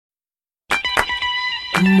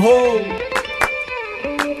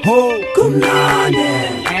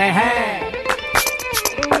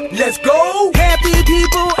Let's go. Happy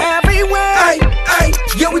people everywhere. Ay, ay,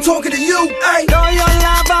 yeah, we talking to you. Ay, throw your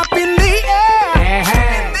love up in the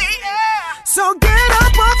air. So get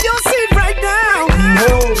up off your seat right now.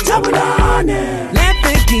 Jump on it. Let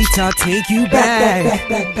the guitar take you back.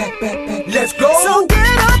 Let's go. So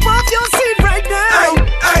get up off your seat right now. Ay,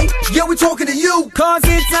 ay, yeah, we talking to you. Cause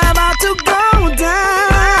it's about to go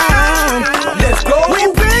down. Let's go.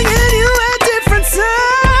 We're bringing you a different sound.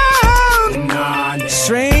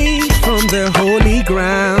 Straight from the holy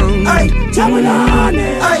ground. Ay,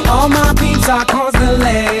 ay, all my peeps are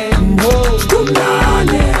constantly.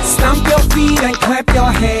 Stamp your feet and clap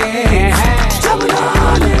your hands.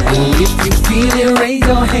 If you feel it, raise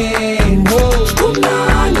your hand.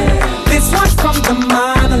 This one's from the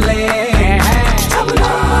motherland.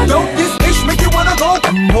 Don't this bitch make you wanna go?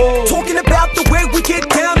 Talking about the way we get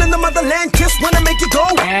down in the motherland, just wanna make you go.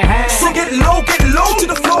 So get low to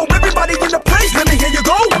the floor. Everybody in the place, let me hear you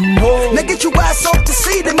go. Now get your ass off the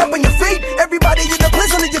seat and up on your feet. Everybody in the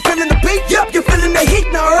place, and you're feeling the beat. Yep, you're feeling the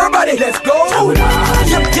heat. Now everybody, let's go.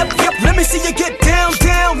 Yep, let me see you get down,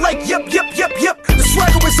 like yep. The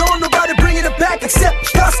swagger is on, nobody bringing it back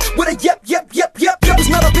except us with a yep. It's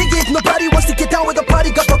not a biggie if nobody wants to get down with the party.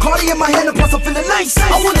 Got Bacardi in my hand and plus I'm feeling nice.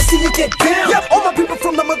 I wanna see you get down. Yep, all my people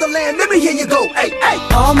from the motherland, let me hear you go. Hey.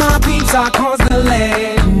 All my peeps are across the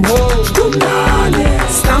land.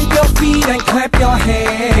 Stomp your feet and clap your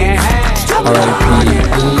hands.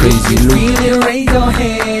 R.I.P. Crazy Lou. Really raise your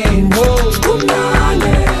hand.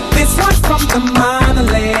 This one's from the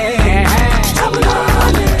motherland.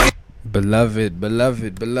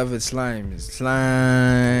 Beloved slime,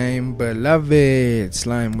 beloved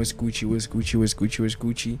slime. What's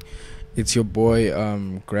Gucci? It's your boy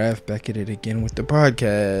Graf back at it again with the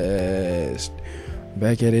podcast.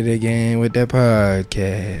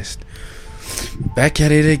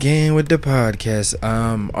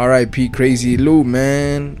 R.I.P. Crazy Lou,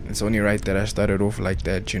 man. It's only right that I started off like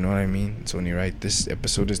that, you know what I mean? It's only right. This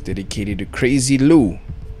episode is dedicated to Crazy Lou.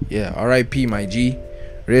 Yeah, R.I.P. my G.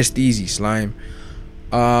 Rest easy, slime.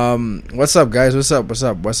 What's up, guys? What's up?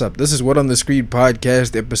 This is What on the Screen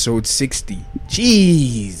podcast, episode 60.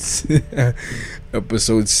 Jeez.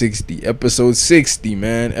 episode 60,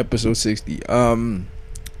 man. Episode 60. How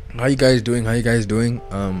you guys doing?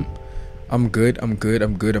 I'm good.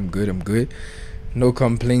 No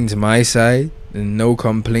complaints my side. No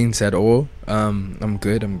complaints at all. I'm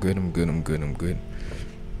good.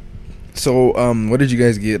 So, what did you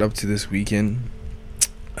guys get up to this weekend?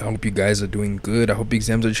 I hope you guys are doing good. I hope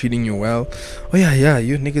exams are treating you well. Oh yeah,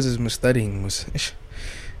 you niggas is studying.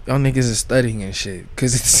 Y'all niggas is studying and shit.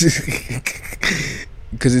 Cause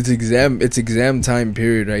it's exam time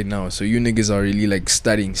period right now. So you niggas are really like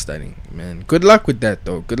studying, man. Good luck with that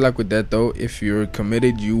though. If you're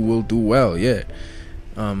committed, you will do well. Yeah.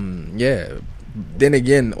 Then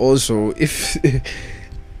again, also if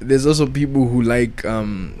there's also people who like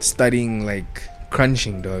studying like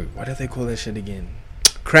crunching, dog. What do they call that shit again?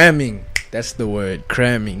 Cramming. That's the word.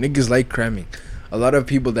 Cramming. Niggas like cramming. A lot of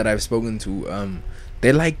people that I've spoken to,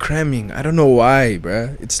 they like cramming. I don't know why,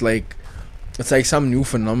 bruh. It's like some new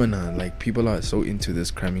phenomenon. Like, people are so into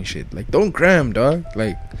this cramming shit. Like, don't cram, dog.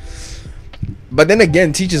 Like, but then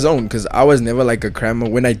again, teach his own. Because I was never like a crammer.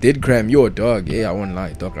 When I did cram, yo, dog. Yeah, I won't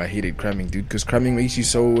lie, dog. I hated cramming, dude. Because cramming makes you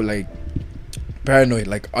so, like, paranoid.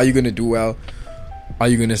 Like, are you gonna do well? Are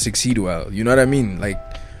you gonna succeed well? You know what I mean? Like,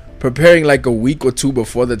 preparing like a week or two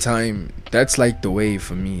before the time, that's like the wave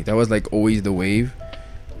for me. That was like always the wave.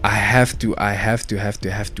 I have to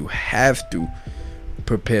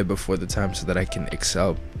prepare before the time so that I can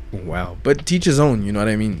excel. Wow. But teach his own, you know what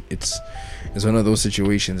I mean? It's one of those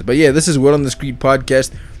situations. But yeah, this is What on the Screen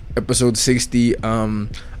podcast, episode 60. I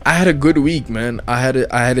had a good week, man. I had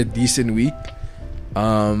a decent week.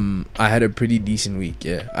 I had a pretty decent week.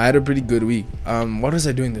 Yeah, I had a pretty good week. What was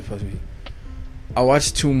I doing this past week? I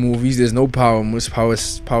watched 2 movies. There's no Power. Most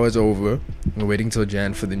Power's over. We're waiting till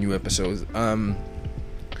Jan for the new episodes.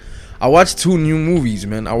 I watched 2 new movies,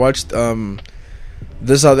 man. I watched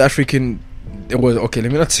the South African. It was okay.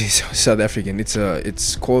 Let me not say South African.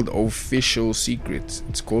 It's called Official Secrets.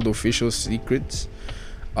 It's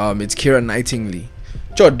Keira Knightley.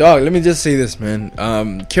 Yo, dog. Let me just say this, man.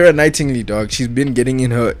 Keira Knightley, dog. She's been getting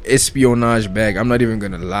in her espionage bag. I'm not even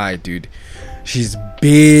gonna lie, dude. She's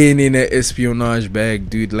been in an espionage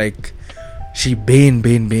bag, dude. Like, she been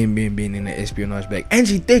in an espionage bag. And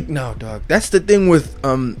she thick now, dog. That's the thing with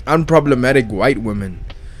unproblematic white women.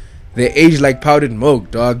 They age like powdered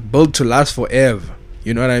milk, dog. Built to last forever.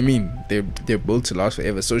 You know what I mean? They're built to last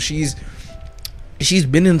forever. So she's she's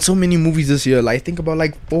been in so many movies this year. Like, think about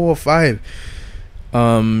like 4 or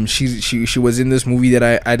 5. She was in this movie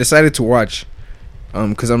that I decided to watch.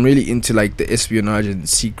 Because I'm really into like the espionage and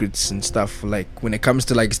secrets and stuff. Like when it comes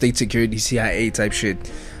to like state security, CIA type shit,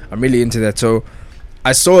 I'm really into that. So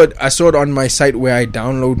I saw it on my site where I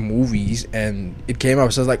download movies, and it came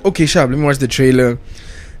up. So I was like, okay, sharp, let me watch the trailer.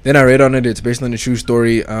 Then I read on it. It's based on a true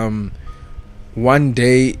story. One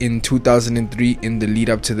day in 2003, in the lead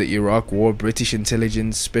up to the Iraq War, British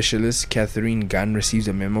intelligence specialist Catherine Gunn receives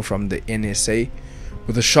a memo from the NSA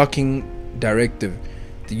with a shocking directive.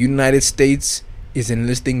 The United States is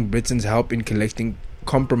enlisting Britain's help in collecting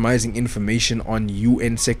compromising information on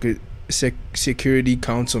UN Security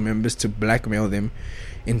Council members to blackmail them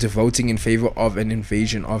into voting in favor of an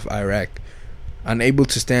invasion of Iraq. Unable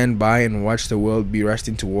to stand by and watch the world be rushed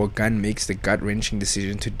into war, Gunn makes the gut-wrenching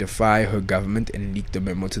decision to defy her government and leak the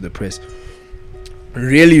memo to the press.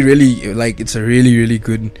 Really, really, like, it's a really, really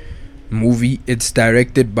good movie. It's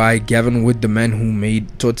directed by Gavin Wood, the man who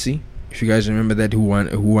made Tootsie. If you guys remember that, who won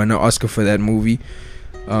an Oscar for that movie.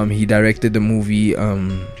 He directed the movie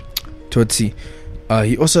Tootsie.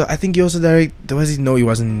 He also directed. He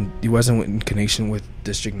wasn't in connection with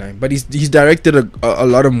District 9, but he's directed a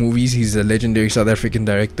lot of movies. He's a legendary South African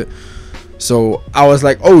director. So I was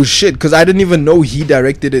like, oh shit, because I didn't even know he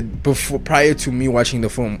directed it prior to me watching the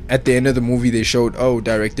film. At the end of the movie, they showed,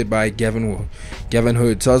 directed by Gavin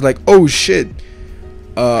Hood. So I was like, oh shit.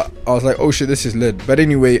 This is lit. But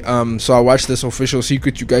anyway, so I watched this Official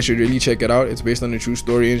Secret. You guys should really check it out. It's based on a true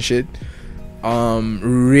story and shit.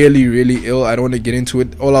 Really, really ill. I don't want to get into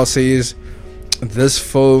it. All I'll say is this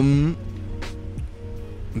film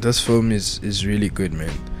is really good,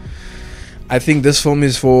 man. I think this film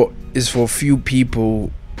is for few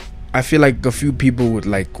people. I feel like a few people would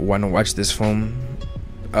like want to watch this film.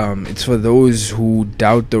 It's for those who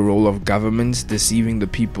doubt the role of governments deceiving the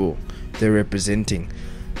people they're representing.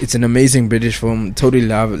 It's an amazing British film. Totally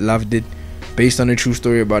loved it. Based on a true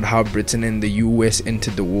story about how Britain and the US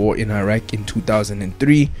entered the war in Iraq in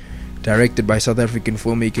 2003. Directed by South African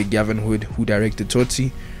filmmaker Gavin Hood, who directed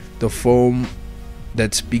Tootsie. The film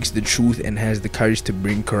that speaks the truth and has the courage to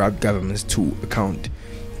bring corrupt governments to account.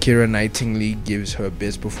 Keira Knightley gives her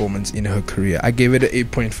best performance in her career. I gave it an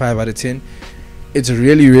 8.5 out of 10. It's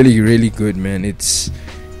really, really, really good, man. It's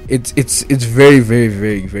very, very,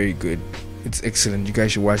 very, very good. It's excellent. You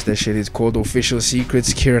guys should watch that shit. It's called Official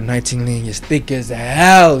Secrets. Keira Knightley is thick as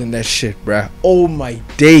hell in that shit, bruh. Oh my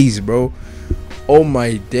days, bro. Oh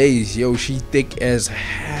my days. Yo, she thick as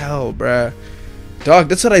hell, bruh. Dog,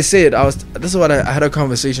 that's what I said. I had a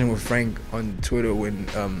conversation with Frank on Twitter when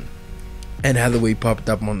Anne Hathaway popped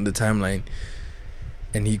up on the timeline,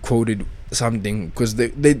 and he quoted something, because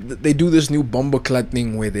they do this new Bomboclat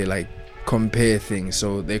thing where they like compare things.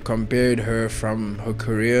 So they compared her from her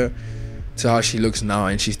career to how she looks now,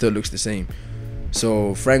 and she still looks the same.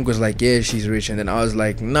 So Frank was like, yeah, she's rich, and then I was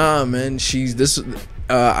like, nah, man, she's this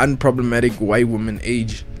unproblematic white woman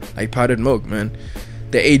age like powdered milk, man.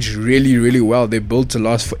 They age really, really well. They built to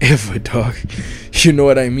last forever, dog. You know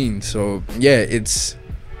what I mean? So yeah,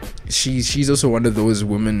 she's also one of those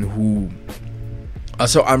women who are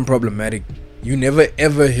so unproblematic. You never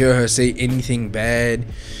ever hear her say anything bad.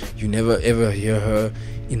 You never ever hear her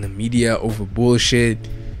in the media over bullshit.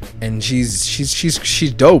 And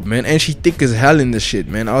she's dope, man. And she thick as hell in this shit,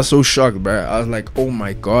 man. I was so shocked, bro. I was like, oh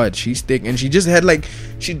my god, she's thick. And she just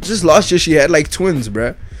last year she had like twins,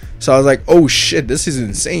 bro. So I was like, oh shit, this is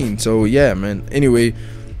insane. So yeah, man. Anyway,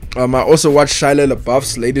 I also watched Shia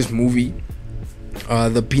LaBeouf's latest movie,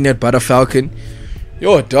 The Peanut Butter Falcon.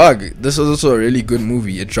 Yo, dog, this was also a really good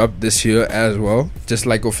movie. It dropped this year as well, just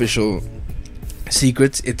like Official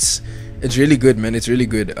Secrets. It's really good, man. It's really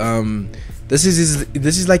good. This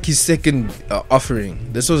is like his second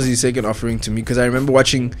offering. This was his second offering to me, because I remember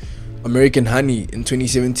watching American Honey in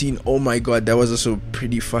 2017. Oh my god, that was also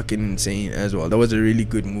pretty fucking insane as well. That was a really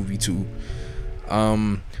good movie too.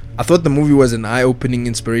 I thought the movie was an eye-opening,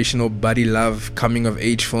 inspirational buddy love coming of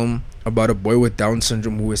age film about a boy with Down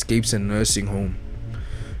syndrome who escapes a nursing home.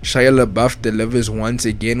 Shia LaBeouf delivers once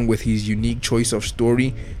again with his unique choice of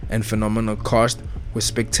story and phenomenal cast with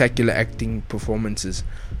spectacular acting performances.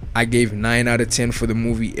 I gave 9 out of 10 for the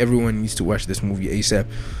movie. Everyone needs to watch this movie ASAP.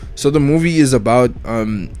 So the movie is about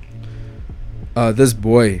this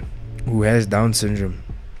boy who has Down syndrome.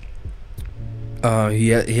 He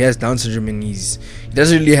has Down syndrome, and he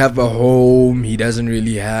doesn't really have a home. He doesn't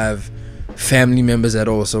really have family members at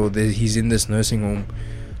all. So he's in this nursing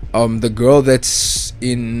home. The girl that's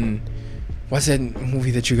in, what's that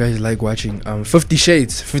movie that you guys like watching? 50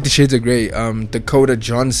 Shades of Grey. Dakota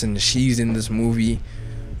Johnson, she's in this movie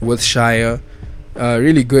with Shia.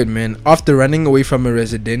 Really good, man. After running away from a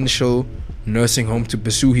residential nursing home to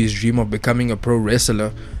pursue his dream of becoming a pro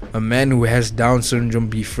wrestler, a man who has Down syndrome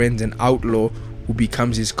befriends an outlaw who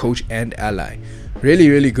becomes his coach and ally. Really,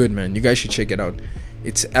 really good, man. You guys should check it out.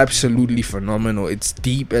 It's absolutely phenomenal. It's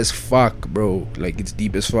deep as fuck, bro. Like, it's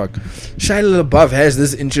deep as fuck. Shia LaBeouf has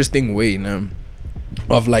this interesting way,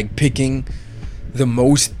 of like picking the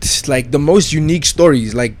most unique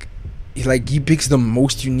stories. Like he picks the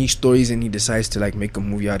most unique stories and he decides to like make a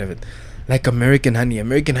movie out of it. Like American Honey.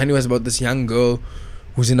 American Honey was about this young girl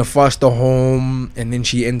who's in a foster home and then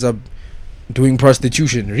she ends up doing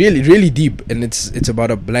prostitution. Really, really deep, and it's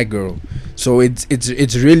about a black girl. So it's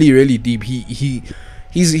really, really deep.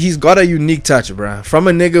 He's got a unique touch, bruh. From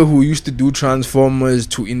a nigga who used to do Transformers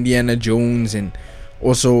to Indiana Jones and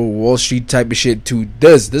also Wall Street type of shit to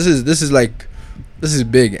this. This is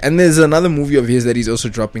big. And there's another movie of his that he's also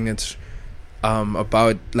dropping that's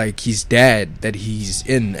about like his dad that he's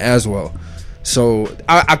in as well. So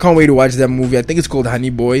I can't wait to watch that movie. I think it's called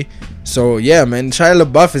Honey Boy. So yeah, man, Shia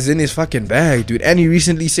LaBeouf is in his fucking bag, dude. And he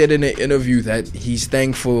recently said in an interview that he's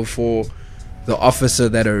thankful for the officer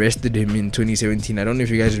that arrested him in 2017. I don't know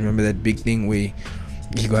if you guys remember that big thing where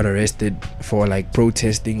he got arrested for like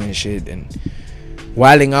protesting and shit and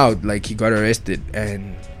wilding out. Like, he got arrested,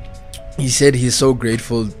 and he said he's so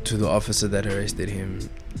grateful to the officer that arrested him.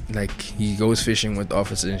 Like, he goes fishing with the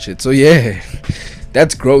officer and shit. So yeah,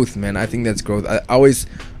 that's growth, man. I think that's growth. I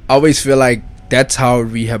always feel like that's how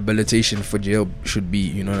rehabilitation for jail should be.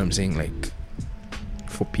 You know what I'm saying? Like,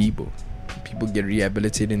 for people get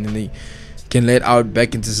rehabilitated and then they can let out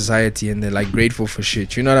back into society and they're like grateful for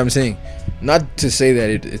shit. You know what I'm saying? Not to say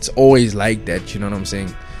that it's always like that. You know what I'm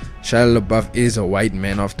saying? Shia LaBeouf is a white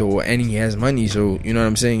man after all, and he has money, so you know what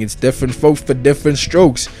I'm saying. It's different folks for different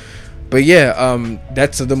strokes. But yeah,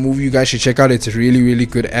 that's the movie you guys should check out. It's really, really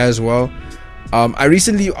good as well. I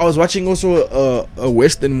was watching also a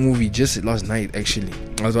Western movie just last night. Actually,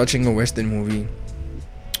 I was watching a Western movie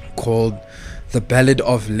called The Ballad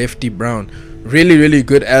of Lefty Brown. Really, really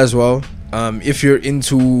good as well. If you're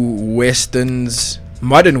into westerns,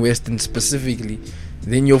 modern westerns specifically,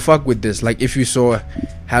 then you'll fuck with this. Like, if you saw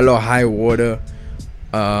Hell or High Water,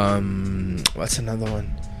 what's another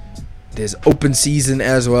one? There's Open Season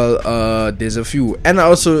as well. There's a few, and I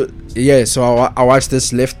also so I watched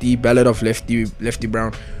this Ballad of Lefty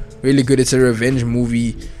Brown. Really good. It's a revenge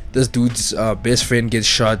movie. This dude's best friend gets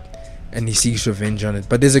shot and he seeks revenge on it,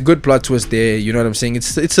 but there's a good plot twist there. You know what I'm saying?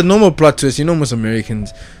 It's a normal plot twist. You know, most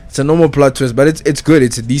Americans, it's a normal plot twist, but it's good.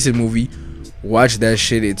 It's a decent movie. Watch that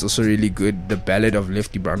shit. It's also really good. The Ballad of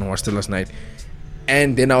Lefty Brown. I watched it last night.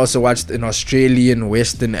 And then I also watched an Australian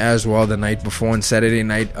Western as well the night before on Saturday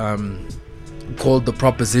night, called The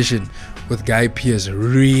Proposition with Guy Pearce.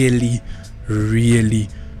 Really, really,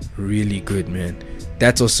 really good, man.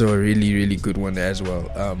 That's also a really, really good one as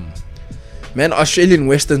well. Man, Australian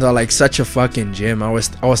Westerns are like such a fucking gem. I was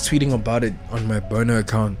tweeting about it on my burner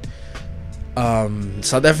account.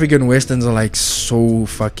 South African Westerns are like so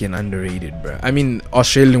fucking underrated, bruh. I mean,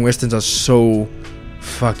 Australian Westerns are so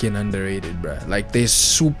fucking underrated, bruh. Like, they're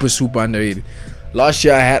super, super underrated. Last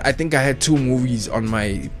year I think I had 2 movies on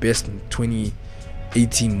my best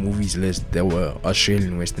 2018 movies list that were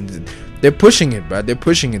Australian Westerns. They're pushing it, bruh. They're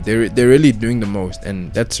pushing it. They're really doing the most,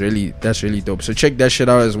 and that's really dope. So check that shit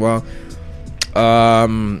out as well.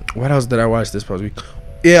 What else did I watch this past week?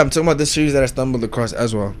 Yeah, I'm talking about this series that I stumbled across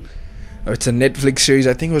as well. It's a Netflix series.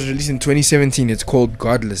 I think it was released in 2017. It's called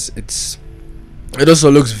Godless. It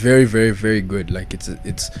also looks very, very, very good. Like, it's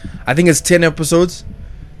I think it's 10 episodes.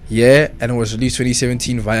 Yeah, and it was released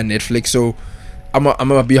 2017 via Netflix. So I'm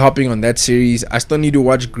gonna be hopping on that series. I still need to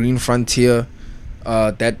watch Green Frontier,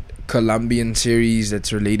 that Colombian series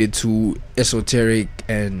that's related to esoteric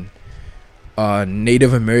and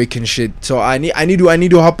Native American shit. So I need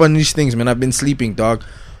to hop on these things, man. I've been sleeping, dog.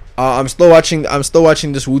 I'm still watching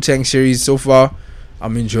this Wu-Tang series so far.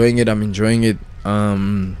 I'm enjoying it.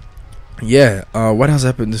 Yeah. What else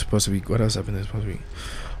happened this past week?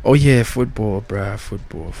 Oh yeah, football, bruh.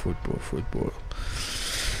 Football.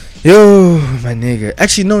 Yo, my nigga.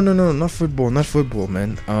 Actually, no, not football,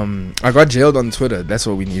 man. I got jailed on Twitter. That's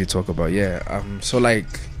what we need to talk about. Yeah. So like,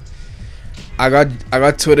 I got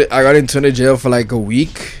in Twitter jail for like a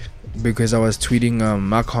week because I was tweeting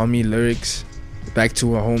Mark Homie lyrics back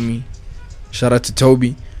to a homie. Shout out to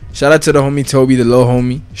Toby. Shout out to the homie Toby, the little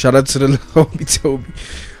homie. Shout out to the little homie Toby.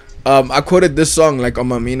 I quoted this song like on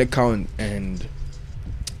my main account, and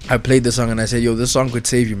I played the song and I said, yo, this song could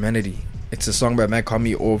save humanity. It's a song by Mac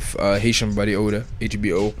Homie of Haitian Body Odor,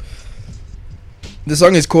 HBO. The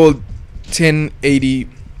song is called 1080p.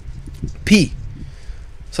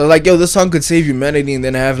 So like, yo, this song could save humanity, and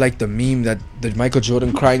then I have like the meme, that the Michael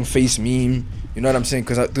Jordan crying face meme. You know what I'm saying?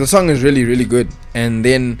 Because the song is really, really good. And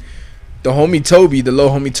then the homie Toby, the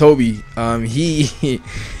little homie Toby,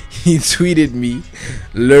 he tweeted me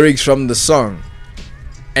lyrics from the song,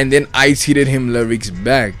 and then I tweeted him lyrics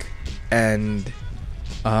back, and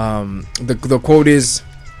the quote is,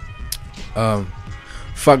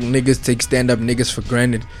 fuck niggas, take stand up niggas for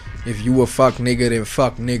granted. If you a fuck nigga, then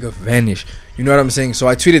fuck nigga vanish. You know what I'm saying? So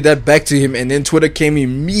I tweeted that back to him, and then Twitter came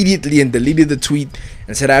immediately and deleted the tweet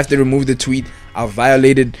and said I have to remove the tweet. I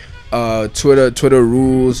violated Twitter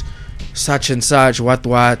rules, such and such,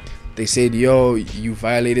 what. They said, yo, you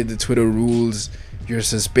violated the Twitter rules. You're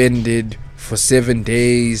suspended for 7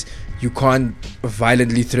 days. You can't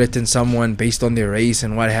violently threaten someone based on their race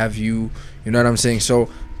and what have you. You know what I'm saying? So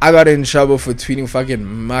I got in trouble for tweeting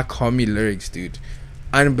fucking Mac Homie lyrics, dude.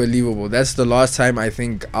 Unbelievable. That's the last time I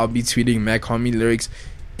think I'll be tweeting Mac Homie lyrics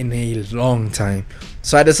in a long time.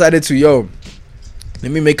 So I decided to,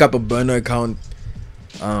 let me make up a burner account.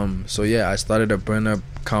 So yeah, I started a burner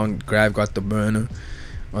account. Grav got the burner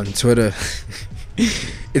on Twitter.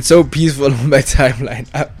 It's so peaceful on my timeline.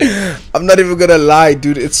 I'm not even gonna lie,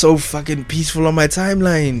 dude. It's so fucking peaceful on my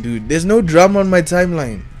timeline, dude. There's no drama on my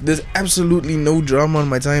timeline. There's absolutely no drama on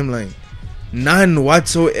my timeline. None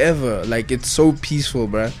whatsoever. Like, it's so peaceful,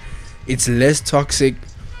 bruh. It's less toxic.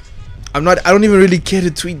 I don't even really care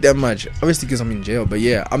to tweet that much, obviously because I'm in jail. But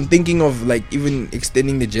yeah, I'm thinking of like even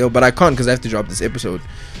extending the jail, but I can't because I have to drop this episode.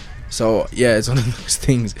 So yeah, it's one of those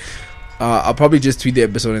things. I'll probably just tweet the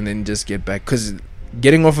episode and then just get back, because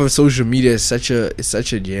getting off of social media is such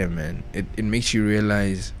a jam, man. It makes you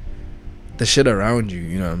realize the shit around you,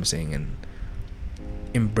 you know what I'm saying, and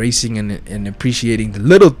embracing and appreciating the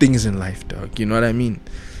little things in life, dog. You know what I mean?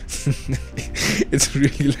 It's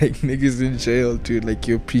really like niggas in jail, dude. Like,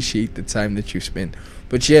 you appreciate the time that you spend.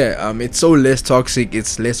 But yeah, it's so less toxic.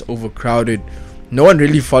 It's less overcrowded. No one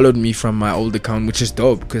really followed me from my old account, which is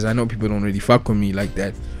dope, because I know people don't really fuck with me like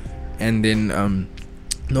that. And then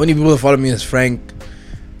the only people that follow me is Frank,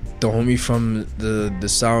 the homie from the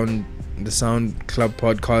Sound Club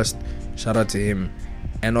podcast. Shout out to him.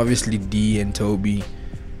 And obviously D and Toby,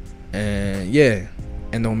 and yeah,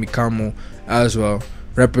 and the homie Camo as well.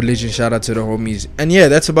 Rap Religion, shout out to the homies. And yeah,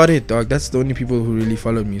 that's about it, dog. That's the only people who really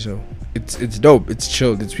followed me. So it's dope. It's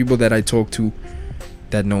chilled. It's people that I talk to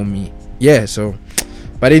that know me. Yeah, so,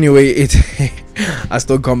 but anyway, I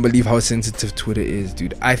still can't believe how sensitive Twitter is,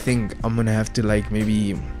 dude. I think I'm gonna have to like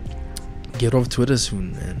maybe get off Twitter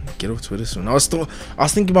soon, man. Get off Twitter soon. I was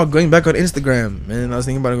thinking about going back on Instagram,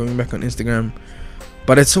 man.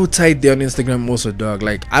 But it's so tight there on Instagram also, dog.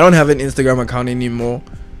 Like, I don't have an Instagram account anymore,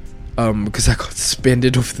 because I got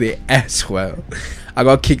suspended off there as well. I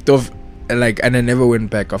got kicked off, and I never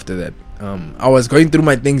went back after that. I was going through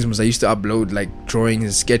my things because I used to upload like drawings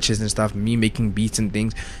and sketches and stuff, me making beats and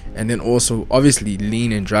things, and then also obviously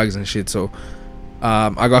lean and drugs and shit. So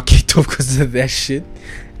I got kicked off because of that shit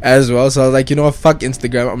as well. So I was like, you know what, fuck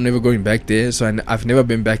Instagram, I'm never going back there. So I've never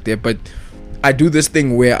been back there, but I do this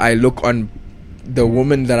thing where I look on the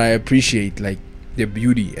woman that I appreciate, like their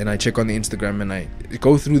beauty, and I check on the Instagram and I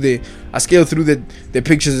go through I scale through the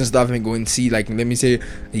pictures and stuff and go and see, like, let me say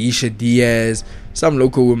Aisha Diaz, some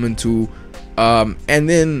local woman too, and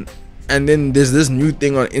then there's this new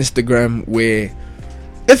thing on Instagram where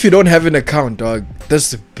if you don't have an account, dog,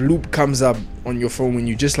 this bloop comes up on your phone when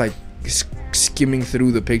you just like skimming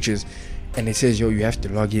through the pictures, and it says, yo, you have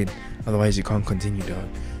to log in, otherwise you can't continue, dog.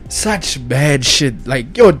 Such bad shit.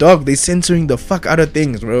 Like, yo, dog, they censoring the fuck out of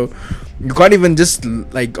things, bro. You can't even just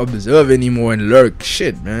like observe anymore and lurk.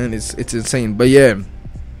 Shit, man, it's insane. But yeah,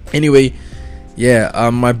 anyway, yeah,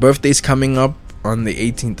 my birthday's coming up on the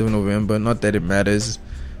 18th of November. Not that it matters.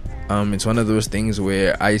 It's one of those things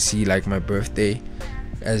where I see like my birthday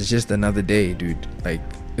as just another day, dude. Like,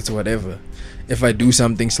 it's whatever. If I do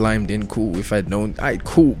something slime, then cool. If I don't,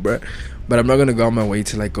 cool, bro. But I'm not gonna go on my way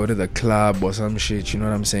to like go to the club or some shit. You know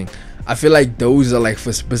what I'm saying? I feel like those are like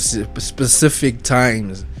for specific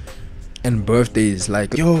times and birthdays.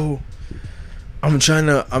 Like, yo, I'm trying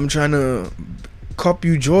to cop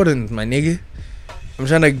you Jordans, my nigga. I'm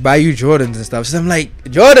trying to buy you Jordans and stuff. So I'm like,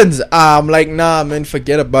 Jordans? I'm like, nah, man,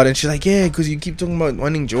 forget about it. And she's like, yeah, because you keep talking about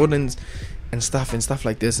wanting Jordans and stuff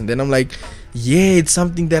like this. And then I'm like, yeah, it's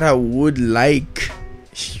something that I would like.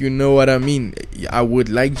 You know what I mean? I would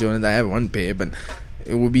like Jordans. I have one pair, but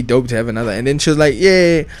it would be dope to have another. And then she was like,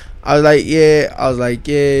 yeah. I was like,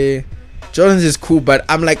 yeah. Jordans is cool, but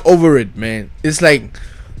I'm like over it, man. It's like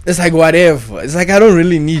whatever. It's like I don't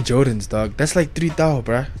really need Jordans, dog. That's like 3,000,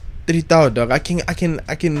 bruh. 3,000, dog. I can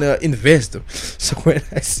invest. So when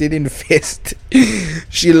I said invest,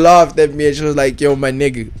 she laughed at me and she was like, "Yo, my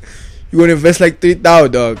nigga, you wanna invest like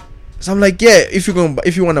 3,000, dog?" So I'm like, "Yeah, if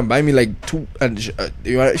you wanna buy me like two, if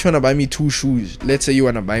you wanna buy me 2 shoes, let's say you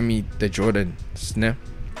wanna buy me the Jordan, snap,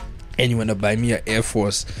 and you wanna buy me an Air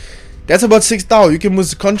Force, that's about 6,000. You can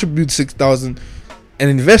must contribute 6,000 and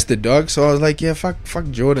invest it, dog." So I was like, "Yeah, fuck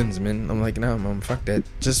Jordans, man." I'm like, "Nah, mom, fuck that.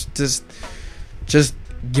 Just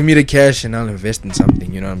give me the cash and I'll invest in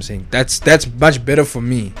something." You know what I'm saying? That's much better for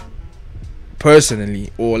me personally,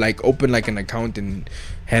 or like open like an account and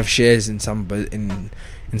have shares in some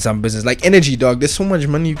in some business like energy, dog. There's so much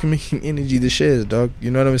money you can make in energy, the shares, dog.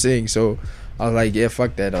 You know what I'm saying? So I was like, "Yeah,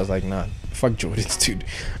 fuck that." I was like, "Nah, fuck Jordans, dude.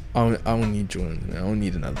 I don't need Jordans. I don't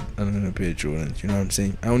need another pair of Jordans." You know what I'm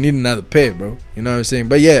saying? I don't need another pair, bro. You know what I'm saying?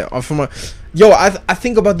 But yeah, I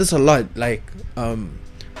think about this a lot. Like, I'm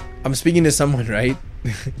speaking to someone, right?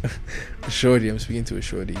 I'm speaking to a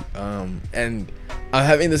shorty. And I'm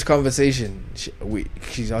having this conversation.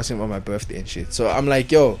 She's asking about my birthday and shit. So I'm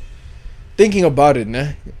like, "Yo, thinking about it, nah."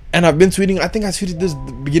 And I've been tweeting. I think I tweeted this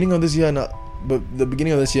the beginning of this year, and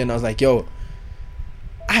I was like, "Yo,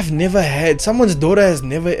 I've never had someone's daughter has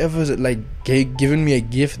never ever like given me a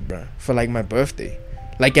gift, bruh, for like my birthday,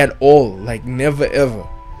 like at all, like never ever."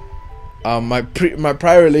 My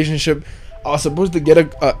prior relationship, I was supposed to get a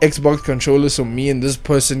Xbox controller so me and this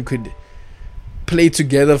person could play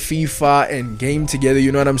together FIFA and game together.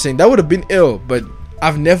 You know what I'm saying? That would have been ill, but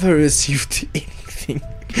I've never received anything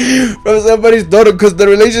from somebody's daughter because the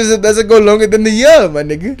relationship doesn't go longer than the year, my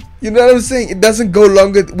nigga. You know what I'm saying? It doesn't go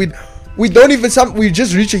longer. We don't even we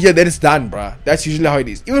just reach a year, then it's done, bruh. That's usually how it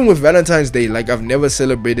is. Even with Valentine's Day, like I've never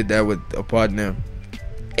celebrated that with a partner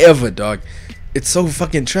ever, dog. It's so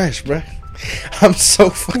fucking trash, bruh. I'm so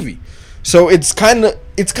funny. So it's kind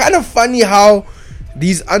of funny how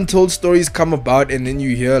these untold stories come about, and then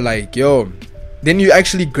you hear like, yo, then you're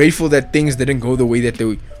actually grateful that things didn't go the way that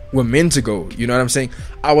they were meant to go. You know what I'm saying?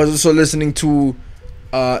 I was also listening to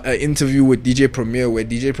an interview with DJ Premier where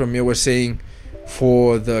DJ Premier was saying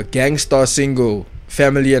for the Gangstar single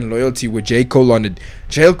Family and Loyalty with J. Cole on it,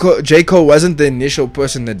 J. Cole wasn't the initial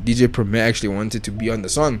person that DJ Premier actually wanted to be on the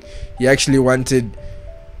song. He actually wanted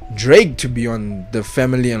Drake to be on the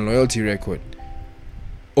Family and Loyalty record,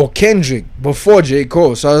 or Kendrick before J.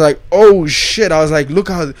 Cole. So I was like, oh shit. I was like, look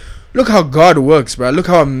how God works, bro. Look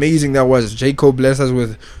how amazing that was. J. Cole blessed us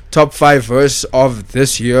with top 5 verse of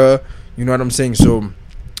this year. You know what I'm saying? So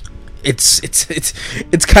it's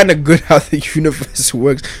kind of good how the universe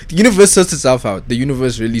works. The universe sorts itself out. The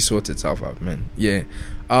universe really sorts itself out, man. Yeah.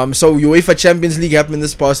 So UEFA Champions League happened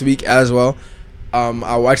this past week as well.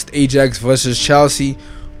 I watched Ajax versus Chelsea.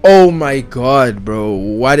 Oh my god, bro!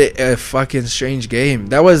 What a fucking strange game.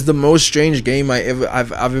 That was the most strange game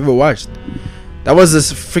I've ever watched. That was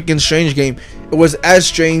this freaking strange game. It was as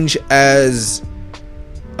strange as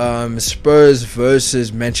Spurs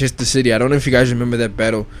versus Manchester City. I don't know if you guys remember that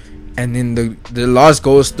battle. And then the last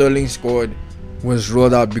goal Sterling scored was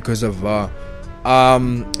ruled out because of VAR.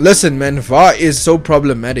 Listen, man, VAR is so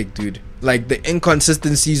problematic, dude. Like, the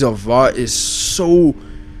inconsistencies of VAR is so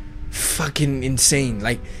fucking insane.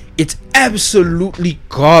 Like, it's absolutely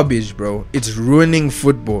garbage, bro. It's ruining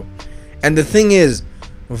football. And the thing is,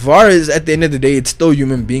 VAR is, at the end of the day, it's still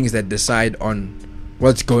human beings that decide on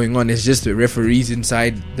what's going on. It's just the referees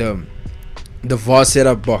inside the VAR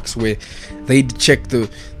setup box where they check the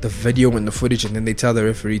video and the footage, and then they tell the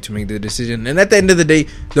referee to make the decision. And at the end of the day,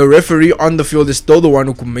 the referee on the field is still the one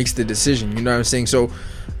who makes the decision. You know what I'm saying? So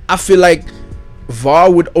I feel like VAR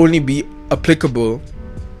would only be applicable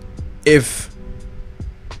if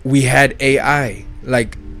we had AI,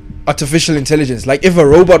 like artificial intelligence. Like if a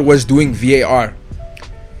robot was doing VAR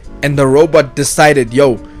and the robot decided,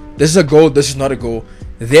 yo, this is a goal, this is not a goal,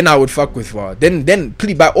 then I would fuck with VAR. Then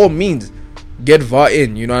please, by all means, get VAR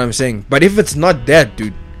in. You know what I'm saying? But if it's not that,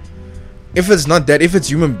 dude, if it's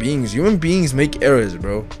human beings make errors,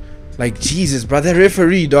 bro. Like, Jesus, bro, that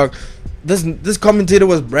referee, dog. This commentator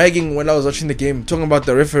was bragging when I was watching the game, talking about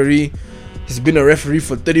the referee. He's been a referee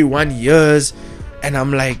for 31 years. And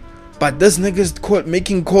I'm like, but this nigga's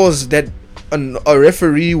making calls that a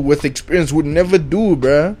referee with experience would never do,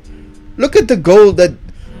 bruh. Look at the goal, the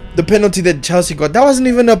penalty that Chelsea got. That wasn't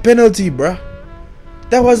even a penalty, bruh.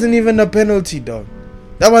 That wasn't even a penalty, dog.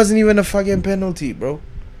 That wasn't even a fucking penalty, bro.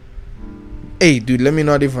 Hey, dude, let me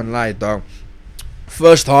not even lie, dog.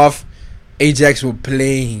 First half, Ajax were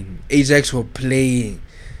playing. Ajax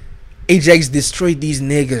destroyed these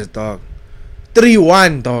niggas, dog.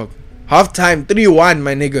 3-1, dog. Halftime, 3-1,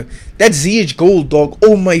 my nigga. That ZH goal, dog.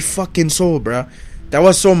 Oh my fucking soul, bruh. That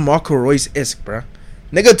was so Marco Reus-esque, bruh.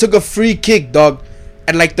 Nigga took a free kick, dog,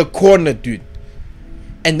 at like the corner, dude.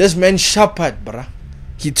 And this man shapat, bruh.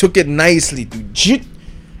 He took it nicely, dude.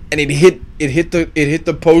 And it hit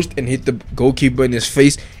the post and hit the goalkeeper in his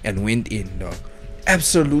face and went in, dog.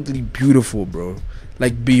 Absolutely beautiful, bro.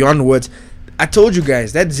 Like beyond words. I told you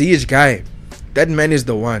guys, that Ziyech guy, that man is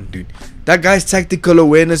the one, dude. That guy's tactical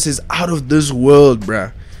awareness is out of this world,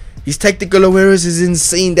 bruh. His tactical awareness is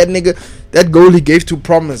insane. That nigga, that goal he gave to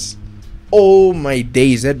Promise. Oh my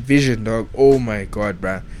days, that vision, dog. Oh my god,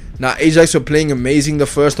 bruh. Now Ajax were playing amazing the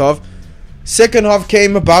first half. Second half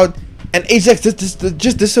came about and Ajax just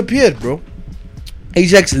disappeared, bro.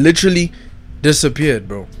 Ajax literally disappeared,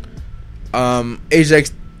 bro.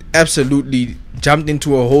 Ajax absolutely jumped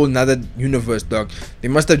into a whole nother universe, dog. They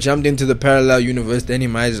must have jumped into the parallel universe. Danny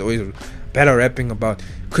Myers is always better rapping about,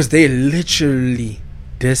 because they literally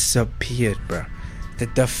disappeared, bro. The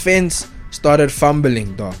defense started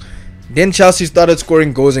fumbling, dog. Then Chelsea started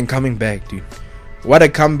scoring goals and coming back, dude. What a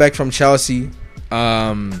comeback from Chelsea.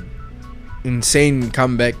 Insane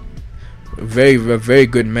comeback. Very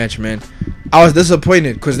good match, man. I was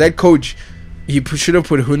disappointed because that coach, he should have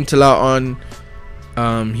put Huntelaar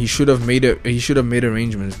on. He should have made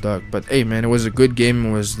arrangements, dog. But hey, man, it was a good game.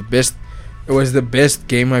 It was the best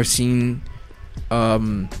game I've seen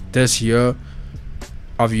this year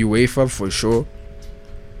of UEFA, for sure,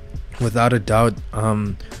 without a doubt.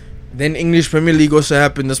 Then English Premier League also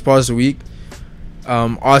happened this past week.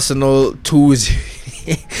 Arsenal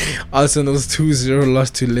 2-0 Arsenal's 2-0 loss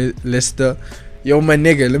to Leicester. Yo, my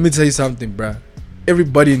nigga, let me tell you something, bruh.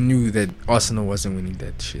 Everybody knew that Arsenal wasn't winning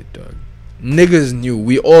that shit, dog. Niggas knew.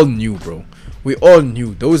 We all knew, bro. We all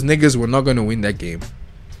knew. Those niggas were not gonna win that game.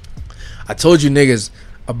 I told you niggas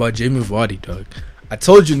about Jamie Vardy, dog. I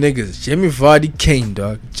told you niggas, Jamie Vardy Kane,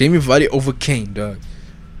 dog. Jamie Vardy over Kane, dog.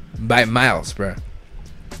 By miles, bruh.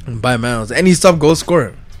 By miles. And he's top goal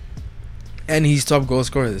scorer.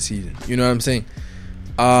 This season. You know what I'm saying?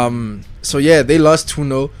 So yeah, they lost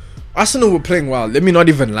 2-0. Arsenal were playing well. Let me not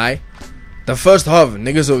even lie. The first half,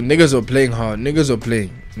 niggas were playing hard. Niggas were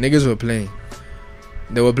playing.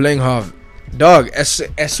 They were playing hard. Dog, as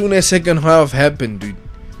soon as second half happened, dude,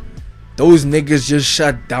 those niggas just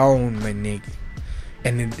shut down, my nigga.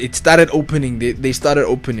 And it started opening. They started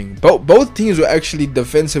opening. Both teams were actually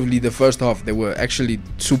defensively, the first half, they were actually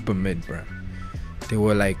super mid, bro. They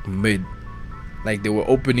were like mid. Like there were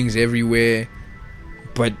openings everywhere.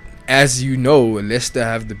 But as you know, Leicester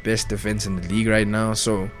have the best defense in the league right now.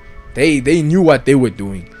 So they knew what they were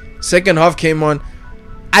doing. Second half came on.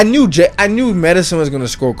 I knew Madison was gonna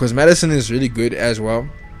score because Madison is really good as well.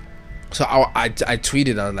 So I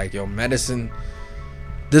tweeted, I was like, yo, Madison,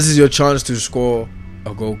 this is your chance to score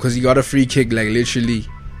a goal, because he got a free kick, like literally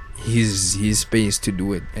his space to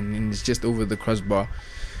do it, and it's just over the crossbar.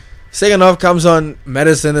 Second half comes on,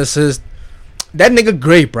 Madison assist. That nigga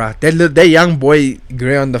Gray, bruh. That young boy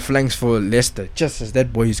Gray on the flanks for Leicester. Just as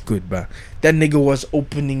that boy is good, bruh. That nigga was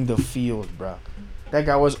opening the field, bruh. That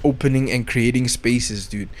guy was opening and creating spaces,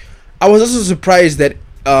 dude. I was also surprised that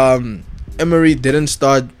Emery didn't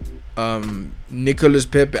start Nicolas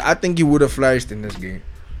Pepe. I think he would have flourished in this game.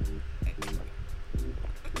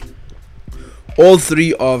 All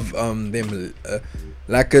three of them,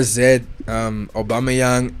 Lacazette,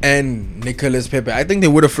 Aubameyang, and Nicolas Pepe, I think they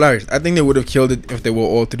would have flourished. I think they would have killed it if they were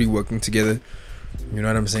all three working together. You know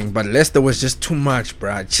what I'm saying? But Leicester was just too much,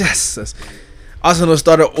 bruh. Jesus. Arsenal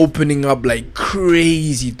started opening up like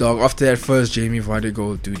crazy, dog, after that first Jamie Vardy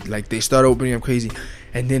goal, dude. Like, they started opening up crazy.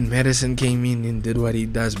 And then Madison came in and did what he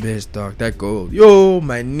does best, dog. That goal. Yo,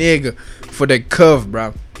 my nigga. For the curve,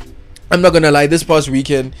 bruh. I'm not gonna lie, this past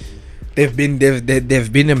weekend, they've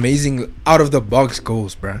been amazing out of the box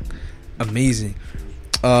goals, bruh. Amazing.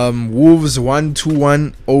 Wolves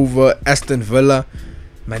 1-2-1 over Aston Villa.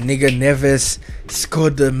 My nigga Neves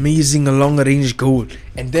scored the amazing long range goal.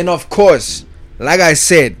 And then, of course, like I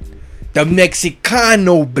said, the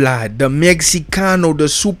Mexicano, blood. The Mexicano, the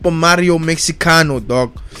Super Mario Mexicano,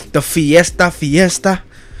 dog. The Fiesta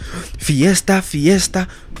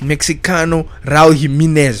Mexicano, Raul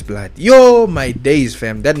Jimenez, blood. Yo, my days,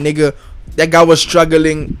 fam. That guy was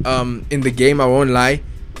struggling in the game, I won't lie.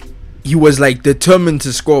 He was like determined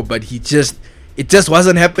to score, but it just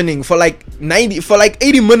wasn't happening for like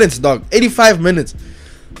 80 minutes, dog. 85 minutes.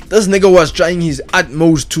 This nigga was trying his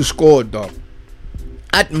utmost to score, dog.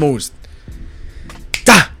 Utmost.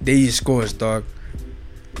 There he scores, dog.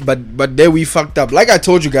 But there we fucked up. Like I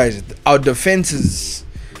told you guys, our defense is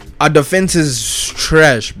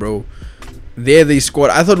trash, bro. There they scored.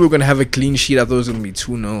 I thought we were gonna have a clean sheet. I thought it was gonna be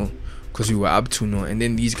 2-0 because we were up 2-0, and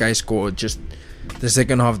then these guys scored just the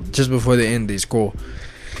second half, just before the end. They score.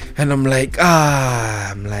 And I'm like,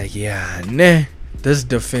 yeah, nah. This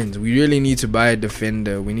defense, we really need to buy a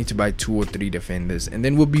defender. We need to buy 2 or 3 defenders, and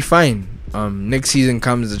then we'll be fine. Next season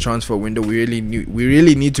comes the transfer window. We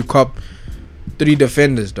really need to cop 3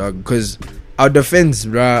 defenders, dog. Because our defense,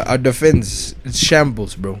 it's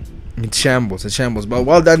shambles, bro. It's shambles. But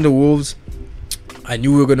well done, the Wolves. I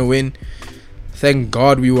knew we were gonna win. Thank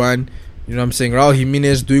God we won. You know what I'm saying? Raul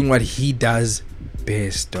Jimenez doing what he does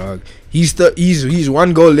best, dog. He's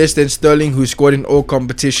 1 goal less than Sterling, who scored in all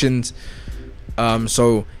competitions.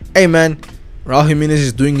 So hey man, Raul Jimenez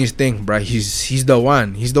is doing his thing, bro. He's the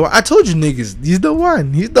one. I told you niggas, he's the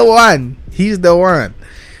one.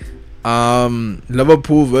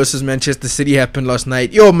 Liverpool versus Manchester City happened last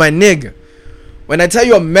night. Yo, my nigga, when I tell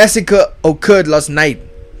you a massacre occurred last night,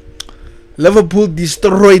 Liverpool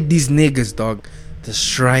destroyed these niggas, dog. The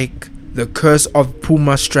strike, the curse of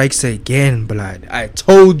Puma strikes again, blood. I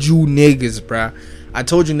told you niggas, bruh.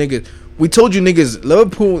 We told you niggas,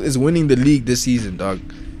 Liverpool is winning the league this season, dog.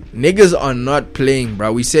 Niggas are not playing,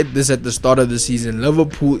 bro. We said this at the start of the season.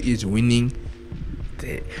 Liverpool is winning.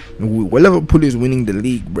 Liverpool is winning the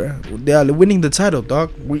league, bro. They are winning the title,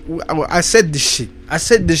 dog. I said this shit.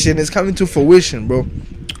 And it's coming to fruition, bro.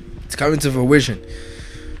 It's coming to fruition.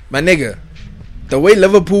 My nigga, the way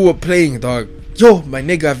Liverpool were playing, dog. Yo, my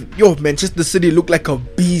nigga. Manchester City looked like a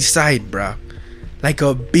B-side, bro. Like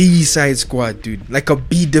a B-side squad, dude. Like a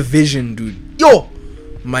B division, dude. Yo,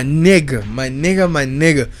 my nigga.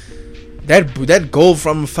 That goal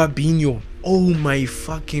from Fabinho. Oh my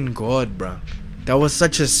fucking god, bro. That was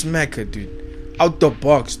such a smacker, dude. Out the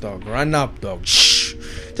box, dog. Run up, dog. Shh.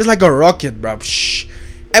 Just like a rocket, bro. Shh.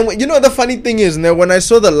 And you know the funny thing is, now when I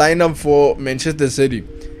saw the lineup for Manchester City,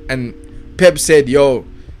 and Pep said, "Yo,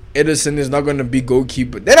 Ederson is not gonna be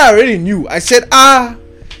goalkeeper," then I already knew. I said,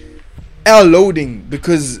 L loading,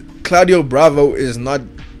 because Claudio Bravo is not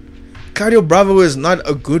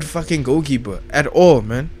a good fucking goalkeeper at all,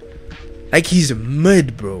 man. Like, he's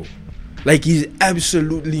mid, bro. Like, he's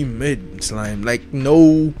absolutely mid, slime. Like,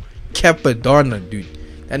 no Capadonna, dude.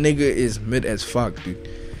 That nigga is mid as fuck, dude.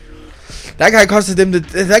 That guy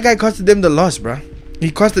costed them the loss, bro.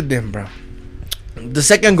 He costed them, bro. The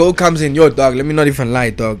second goal comes in, yo, dog. Let me not even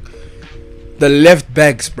lie, dog. The left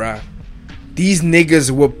backs, bro. These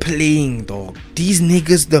niggas were playing, dog. These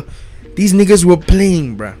niggas were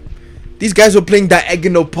playing, bruh. These guys were playing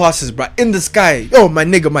diagonal passes, bruh. In the sky. Yo, my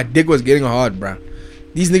nigga, my dick was getting hard, bruh.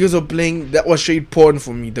 These niggas were playing. That was straight porn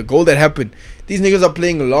for me. The goal that happened. These niggas are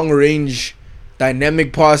playing long range,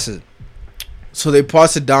 dynamic passes. So they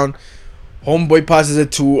pass it down. Homeboy passes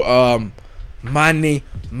it to Mane.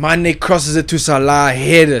 Mane crosses it to Salah.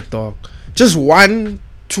 Header, dog. Just 1,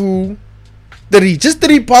 2, 3. Just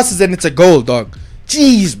 3 passes and it's a goal, dog.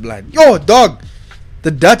 Jeez, blood. Yo, dog.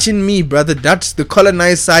 The Dutch in me, brother. The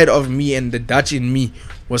colonized side of me and the Dutch in me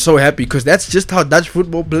was so happy, because that's just how Dutch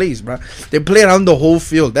football plays, bro. They play around the whole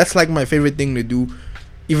field. That's like my favorite thing to do,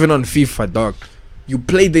 even on FIFA, dog. You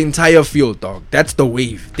play the entire field, dog. That's the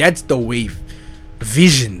wave.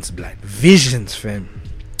 Visions, blood. Visions, fam.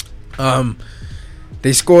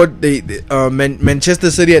 They scored. Manchester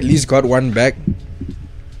City at least got 1 back.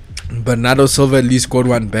 Bernardo Silva at least scored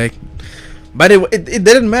 1 back. But it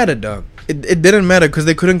didn't matter, dog. It didn't matter because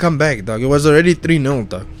they couldn't come back, dog. It was already 3-0,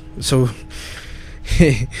 dog. So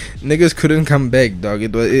niggas couldn't come back, dog.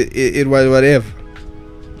 It was whatever.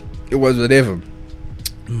 It was whatever.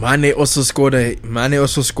 Mane also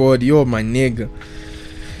scored. Yo, my nigga.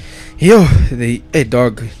 Yo, hey,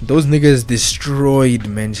 dog. Those niggas destroyed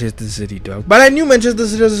Manchester City, dog. But I knew Manchester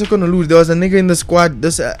City was gonna lose. There was a nigga in the squad.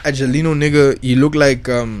 This Angelino nigga. He looked like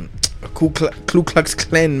a Ku Klux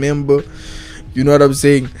Klan member. You know what I'm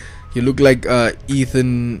saying? He looked like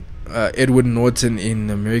Edward Norton in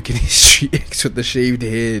American History X with the shaved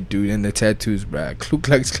hair, dude, and the tattoos, bruh. Ku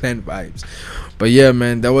Klux Klan vibes. But yeah,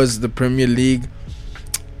 man, that was the Premier League.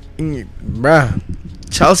 Bruh.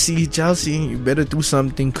 Chelsea, you better do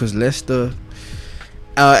something, because Leicester,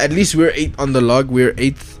 at least we're 8 on the log. We're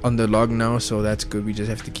 8th on the log now, so that's good. We just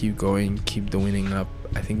have to keep going, keep the winning up.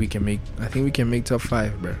 I think we can make top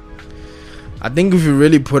 5, bro. I think if you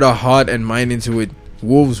really put our heart and mind into it,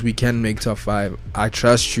 Wolves, we can make top 5. I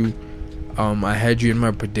trust you. I had you in my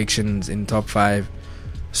predictions in top 5.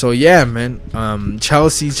 So yeah, man.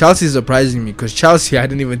 Chelsea is surprising me, because Chelsea, I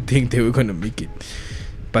didn't even think they were gonna make it.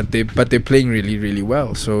 But they're playing really, really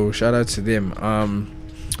well. So shout out to them.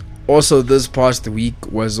 Also, this past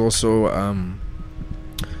week was also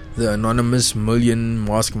the Anonymous Million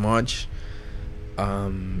Mask March.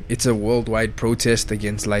 It's a worldwide protest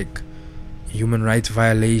against like human rights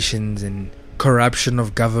violations and corruption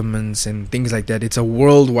of governments and things like that. It's a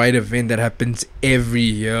worldwide event that happens every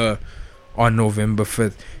year on November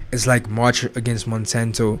 5th. It's like March Against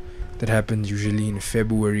Monsanto that happens usually in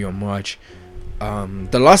February or March.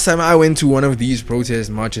 The last time I went to one of these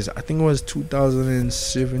protest marches, I think it was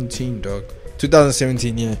 2017, dog.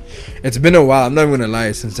 2017, yeah. It's been a while. I'm not even gonna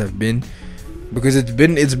lie, since I've been, because it's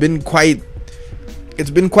been quite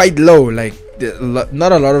low. Like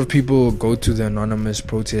not a lot of people go to the anonymous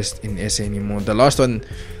protest in SA anymore. The last one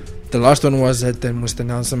was at the Mr.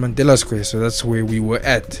 Nelson Mandela Square, so that's where we were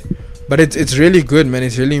at. But it's really good, man.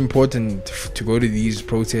 It's really important to go to these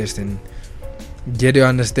protests and get to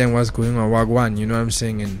understand what's going on. Wagwan, you know what I'm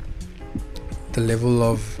saying, and the level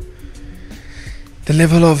of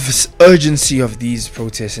urgency of these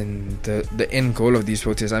protests and the end goal of these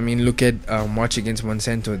protests. I mean, look at March Against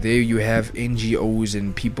Monsanto. There you have NGOs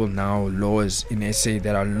and people now, laws in SA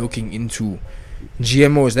that are looking into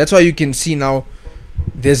GMOs. That's why you can see now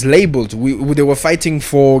there's labeled. They were fighting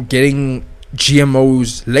for getting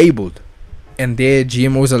GMOs labeled, and their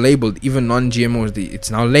GMOs are labeled. Even non-GMOs, it's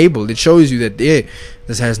now labeled. It shows you that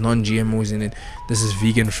this has non-GMOs in it. This is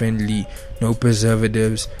vegan friendly, no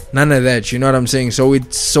preservatives, none of that. You know what I'm saying? So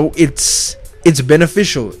it's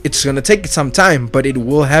beneficial. It's gonna take some time, but it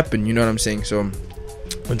will happen. You know what I'm saying? So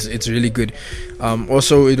it's really good.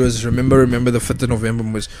 Also, it was remember the 5th of November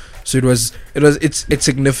was. So it's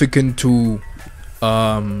significant to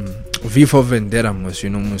V for Vendetta was,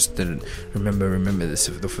 must remember this,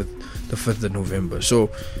 the 5th of November. So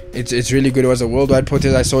it's really good. It was a worldwide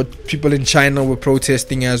protest. I saw people in China were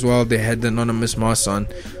protesting as well. They had the anonymous masks on.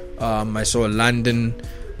 I saw London,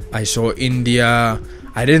 I saw India.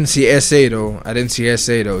 I didn't see SA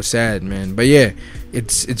though. Sad, man. But yeah,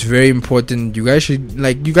 it's very important. You guys should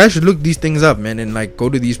look these things up, man, and like go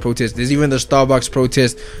to these protests. There's even the Starbucks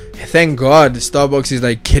protest. Thank God Starbucks is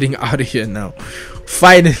like getting out of here now.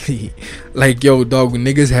 Finally. Like, yo, dog,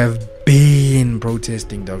 niggas have been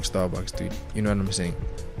protesting, dog, Starbucks, dude. You know what I'm saying?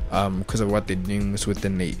 Because of what they're doing with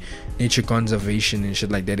the nature conservation and shit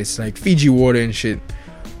like that. It's like Fiji water and shit.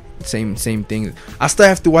 Same thing. I still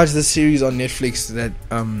have to watch the series on Netflix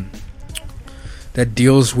that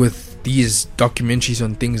deals with these documentaries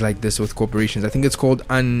on things like this with corporations. I think it's called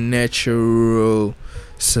Unnatural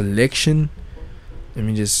Selection. Let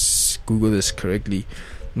me just Google this correctly.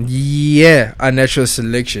 Yeah, Unnatural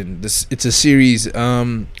Selection. It's a series.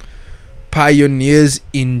 Pioneers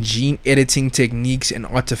in gene editing techniques and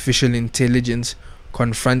artificial intelligence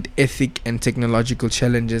confront ethic and technological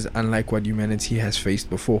challenges unlike what humanity has faced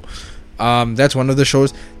before. That's one of the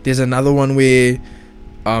shows. There's another one where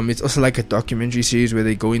it's also like a documentary series where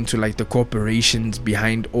they go into like the corporations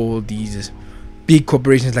behind all these big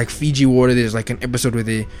corporations, like Fiji Water. There's like an episode where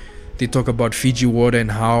they talk about Fiji Water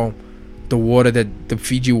and how the water that the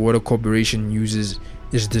Fiji Water Corporation uses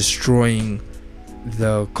is destroying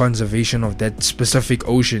the conservation of that specific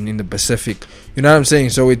ocean in the Pacific. You know what I'm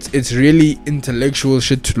saying? So it's really intellectual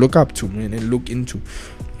shit to look up to, man, and look into.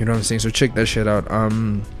 You know what I'm saying? So check that shit out.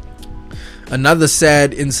 Another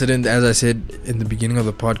sad incident, as I said in the beginning of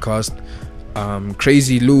the podcast,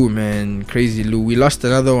 Crazy Lou, man. Crazy Lou. We lost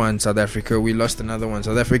another one, South Africa.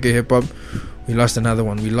 South Africa hip hop. We lost another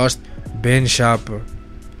one. We lost Ben Sharper.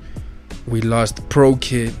 We lost Pro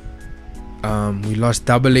Kid. We lost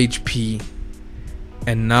Double HP.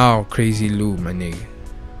 And now Crazy Lou, my nigga.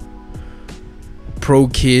 Pro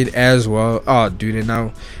Kid as well. Oh, dude,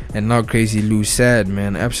 and now Crazy Lou. Sad,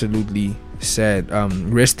 man. Absolutely sad.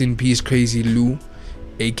 Rest in peace, Crazy Lou,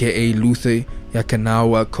 aka Luther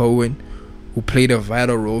Yakanawa Cohen, who played a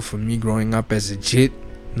vital role for me growing up as a jit.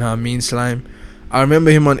 Know what I mean, Slime? I remember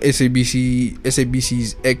him on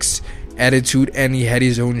SABC's X Attitude, and he had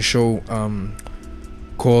his own show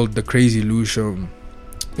called The Crazy Lou Show.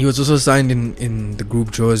 He was also signed in the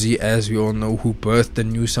group Jozi, as we all know, who birthed the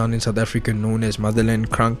new sound in South Africa known as Motherland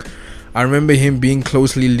Crunk. I remember him being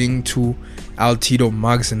closely linked to Altito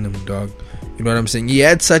Muggs and them, dog. You know what I'm saying? He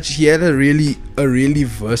had a really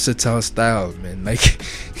versatile style, man. Like,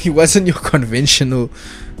 he wasn't your conventional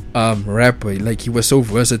rapper. Like, he was so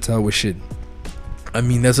versatile with shit. I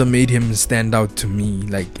mean, that's what made him stand out to me,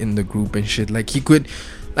 like, in the group and shit. Like, he could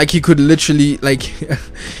literally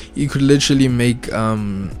make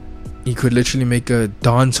a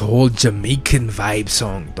dance hall Jamaican vibe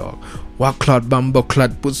song, dog. Waklot Bamba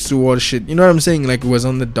Clat Putsu or shit. You know what I'm saying? Like, it was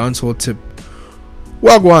on the dance hall tip.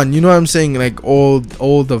 Wagwan, you know what I'm saying? Like, all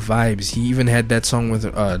the vibes. He even had that song with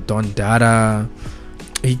Don Dada.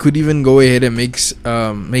 He could even go ahead and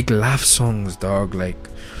make laugh songs, dog. Like,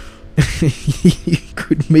 you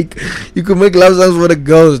could make love songs for the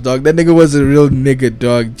girls, dog. That nigga was a real nigga,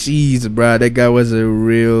 dog. Jeez, bruh, that guy was a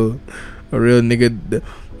real A real nigga.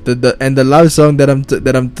 The love song that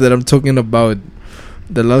I'm talking about.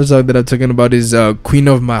 The love song that I'm talking about is Queen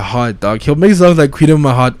of My Heart, dog. He'll make songs like Queen of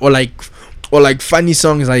My Heart, or like funny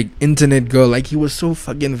songs like Internet Girl. Like, he was so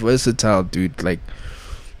fucking versatile, dude. Like,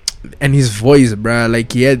 and his voice, bruh,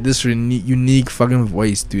 like, he had this unique fucking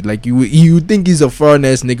voice, dude. Like, you think he's a foreign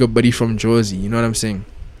ass nigga, but he's from Jersey. You know what I'm saying?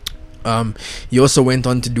 He also went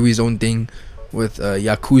on to do his own thing with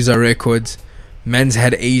Yakuza Records. Man's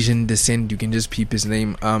had Asian descent. You can just peep his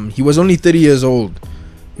name. He was only 30 years old.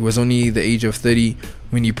 He was only the age of 30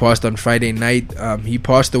 when he passed on Friday night. He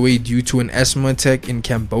passed away due to an asthma attack in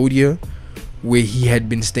Cambodia, where he had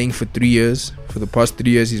been staying for 3 years. For the past 3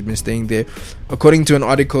 years, he's been staying there. According to an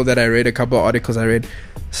article that I read, a couple of articles I read,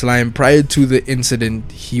 Slime, prior to the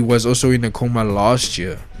incident, he was also in a coma last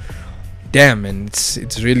year. Damn, man,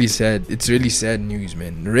 it's really sad. It's really sad news,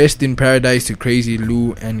 man. Rest in paradise to Crazy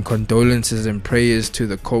Lou, and condolences and prayers to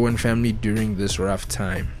the Cohen family during this rough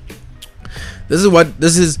time. This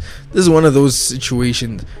is one of those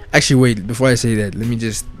situations. Actually, wait, before I say that, let me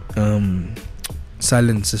just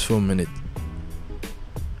silence this for a minute.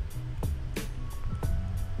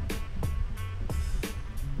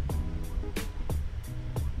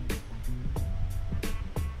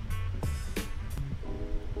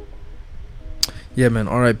 Yeah, man.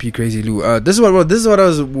 R.I.P. Crazy Lou. This is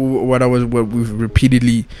what we've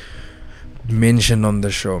repeatedly mentioned on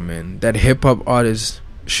the show, man. That hip hop artists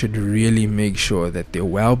should really make sure that their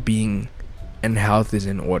well-being and health is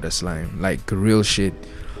in order, Slime. Like, real shit.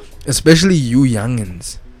 Especially you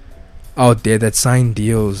youngins out there that sign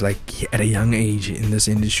deals like at a young age in this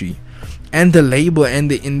industry, and the label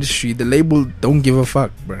and the industry. The label don't give a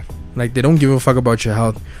fuck, bruh. Like, they don't give a fuck about your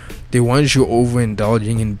health. They want you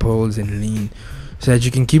overindulging in pills and lean, so that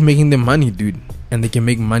you can keep making them money, dude. And they can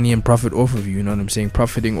make money and profit off of you. You know what I'm saying?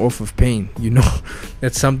 Profiting off of pain. You know,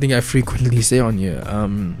 that's something I frequently say on here.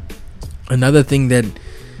 Another thing that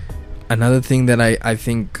I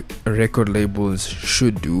think record labels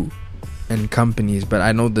should do, and companies, but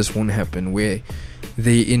I know this won't happen, where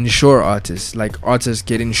they insure artists. Like, artists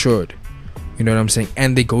get insured. You know what I'm saying?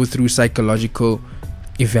 And they go through psychological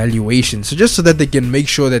evaluation. So just so that they can make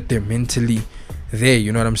sure that they're mentally there.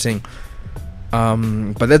 You know what I'm saying?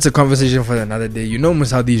 But that's a conversation for another day. You know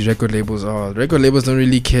almost how these record labels are. Record labels don't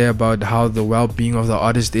really care about how the well-being of the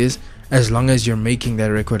artist is, as long as you're making that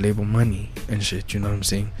record label money and shit. You know what I'm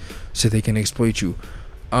saying? So they can exploit you.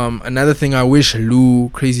 Another thing, I wish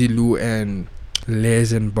Crazy Lou and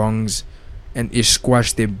Les and Bongs and Ish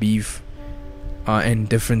squashed their beef and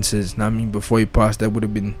differences. Now, I mean, before he passed, that would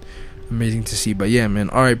have been amazing to see. But yeah, man,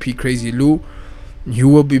 R.I.P. Crazy Lou. You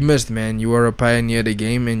will be missed, man. You are a pioneer of the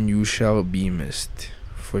game, and you shall be missed.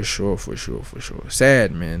 For sure.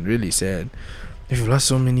 Sad, man. Really sad. We've lost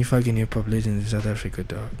so many fucking hip-hop legends in South Africa,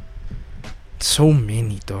 dog. So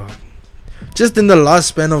many, dog. Just in the last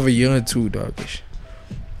span of a year or two, dog.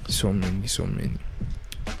 So many.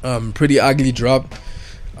 Pretty Ugly dropped.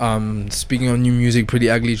 Speaking of new music, Pretty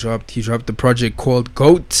Ugly dropped. He dropped the project called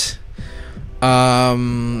GOAT. So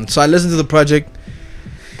I listened to the project.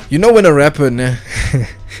 You know, when a rapper,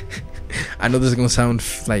 I know this is gonna sound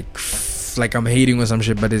like I'm hating or some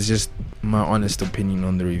shit, but it's just my honest opinion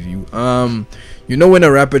on the review. You know, when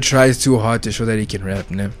a rapper tries too hard to show that he can rap,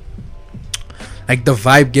 like, the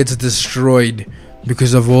vibe gets destroyed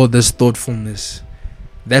because of all this thoughtfulness.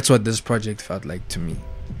 That's what this project felt like to me.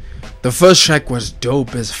 The first track was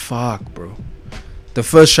dope as fuck, bro. The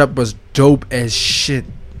first track was dope as shit,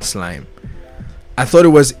 Slime. I thought it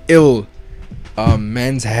was ill.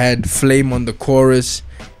 Man's had Flame on the chorus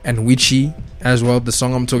and Witchy as well. The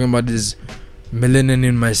song I'm talking about is Melanin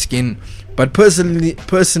in My Skin. But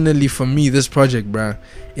personally for me, this project, bruh,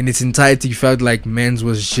 in its entirety felt like Mans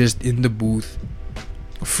was just in the booth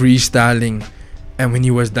freestyling, and when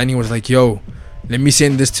he was done, he was like, yo, let me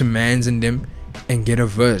send this to Mans and them and get a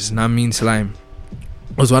verse. Now, I mean, Slime,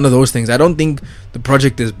 it was one of those things. I don't think the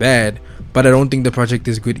project is bad, but I don't think the project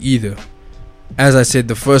is good either. As I said,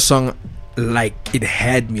 the first song, like, it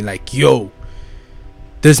had me like, yo,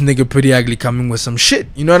 this nigga Pretty Ugly coming with some shit.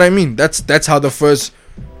 You know what I mean? That's how the first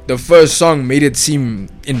song made it seem.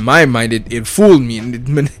 In my mind, it fooled me,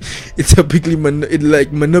 and it typically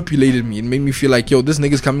manipulated me. It made me feel like, yo, this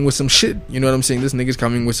nigga's coming with some shit. You know what I'm saying? This nigga's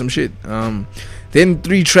coming with some shit. Then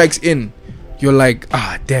 3 tracks in, you're like,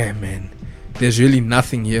 damn, man, there's really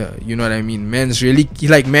nothing here. You know what I mean? Mans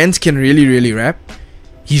can really rap.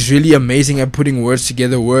 He's really amazing at putting words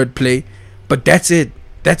together, wordplay. But that's it.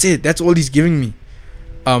 That's all he's giving me.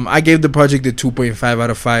 I gave the project a 2.5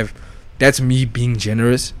 out of 5. That's me being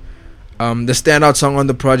generous. The standout song on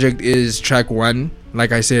the project is track 1.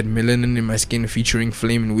 Like I said, Melanin in My Skin featuring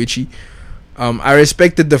Flame and Witchy. I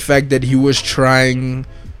respected the fact that he was trying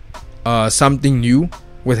something new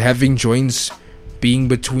with having joints being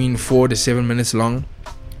between 4 to 7 minutes long.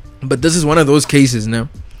 But this is one of those cases now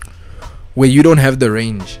where you don't have the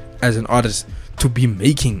range as an artist to be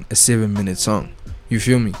making a 7-minute song. You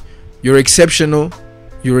feel me? You're exceptional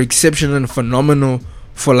and phenomenal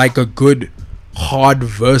for like a good hard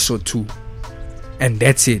verse or two, and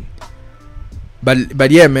that's it.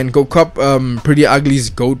 But yeah, man, go cop Pretty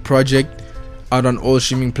Ugly's GOAT project out on all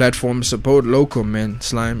streaming platforms. Support local, man.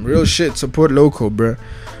 Slime, real shit. Support local, bruh.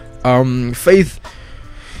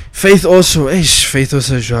 Faith also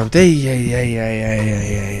dropped.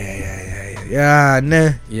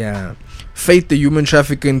 Yeah. Faith, the Human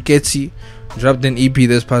Trafficker Ketsi, dropped an EP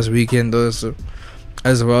this past weekend also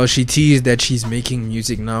as well. She teased that she's making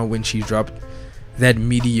music now when she dropped that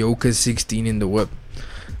mediocre 16 in the whip.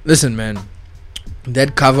 Listen, man,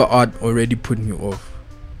 that cover art already put me off.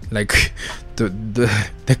 Like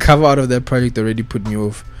the cover art of that project already put me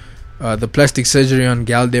off. The plastic surgery on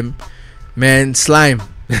Galdem, man. Slime.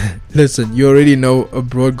 Listen, you already know a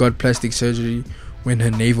broad got plastic surgery when her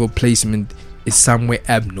navel placement is somewhere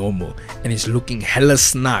abnormal and it's looking hella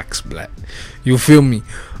snarks, blood. You feel me?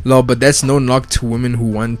 Lord, but that's no knock to women who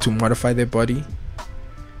want to modify their body.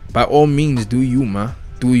 By all means, do you, ma.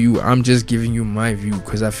 Do you. I'm just giving you my view,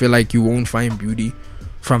 because I feel like you won't find beauty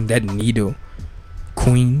from that needle.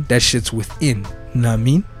 Queen, that shit's within. Know what I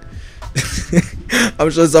mean? I'm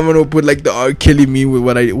sure someone will put like the R. Kelly meme with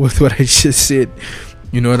what I just said.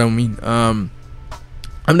 You know what I mean? I'm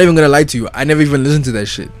not even gonna lie to you. I never even listened to that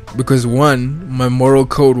shit because one, my moral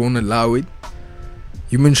code won't allow it.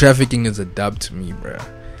 Human trafficking is a dub to me, bruh.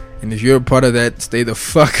 And if you're a part of that, stay the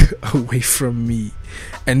fuck away from me.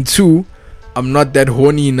 And two, I'm not that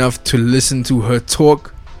horny enough to listen to her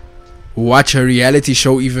talk, watch her reality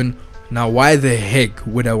show even. Now, why the heck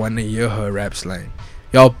would I want to hear her rap line?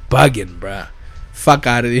 Y'all bugging, bruh. Fuck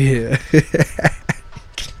out of here.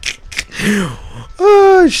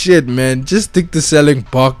 Oh shit, man. Just stick to selling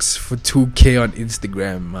box for 2K on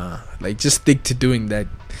Instagram, like just stick to doing that.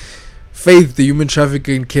 Faith, the Human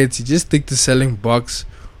Trafficking Kids, you just stick to selling box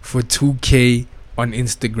for 2K on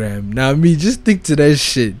Instagram. Now me, just stick to that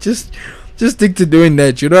shit. Just stick to doing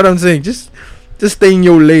that. You know what I'm saying? Just stay in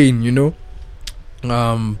your lane, you know.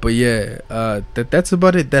 But yeah, that's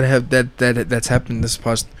about it. That's happened this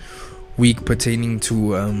past week pertaining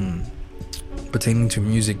to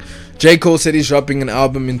music. J. Cole said he's dropping an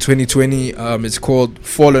album in 2020. It's called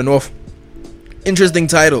Fallen Off. Interesting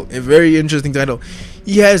title, a very interesting title.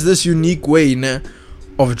 He has this unique way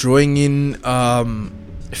of drawing in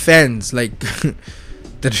fans like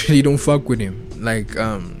that really don't fuck with him. Like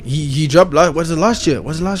he dropped was it last year?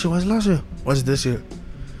 Was it this year?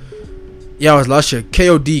 Yeah, it was last year.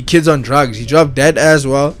 KOD, Kids on Drugs. He dropped that as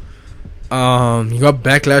well. He got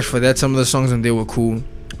backlash for that. Some of the songs and they were cool.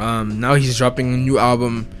 Now he's dropping a new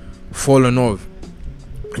album, Fallen Off,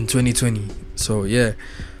 in 2020. So yeah,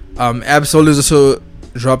 Ab-Soul is also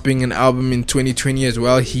dropping an album in 2020 as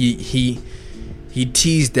well. He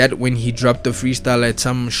teased that when he dropped the freestyle at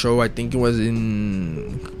some show. I think it was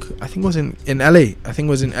in LA.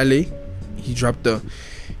 He dropped the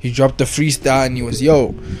freestyle and he was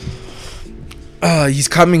he's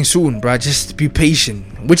coming soon, bruh. Just be patient.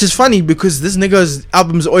 Which is funny because this nigga's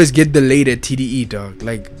albums always get delayed at TDE, dog.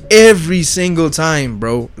 Like every single time,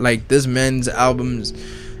 bro. Like this man's albums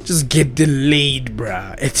just get delayed,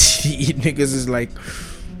 bruh. At TDE,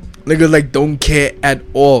 niggas don't care at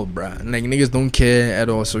all, bruh. Like niggas don't care at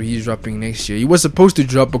all. So he's dropping next year. He was supposed to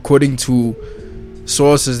drop according to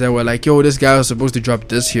sources that were like, yo, this guy was supposed to drop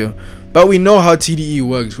this year. But we know how TDE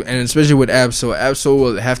works, and especially with Ab-Soul. Ab-Soul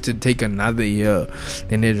will have to take another year,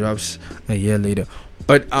 then it drops a year later.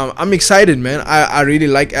 But I'm excited, man. I really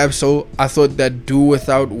like Ab-Soul. I thought that Do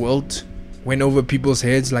Without Wilt went over people's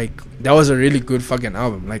heads. Like that was a really good fucking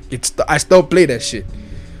album. Like I still play that shit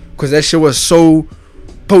because that shit was so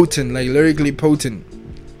potent, like lyrically potent,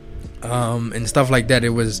 and stuff like that. It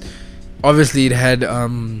was obviously it had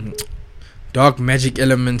dark magic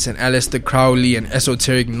elements and Aleister Crowley and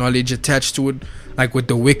esoteric knowledge attached to it, like with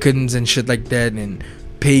the Wiccans and shit like that and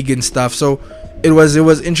pagan stuff. So it was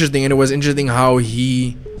interesting, and it was interesting how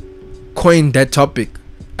he coined that topic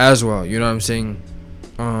as well. You know what I'm saying?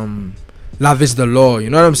 Love is the law. You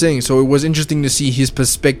know what I'm saying? So it was interesting to see his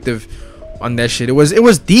perspective on that shit. It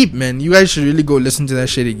was deep, man. You guys should really go listen to that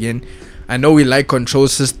shit again. I know we like Control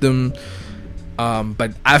System,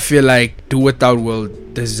 but I feel like Do Without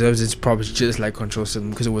Wilt deserves its props just like Control System,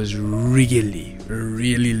 because it was really,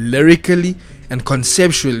 really lyrically and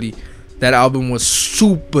conceptually, that album was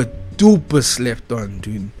super duper slept on,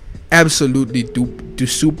 dude. Absolutely duper to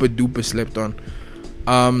super duper slept on.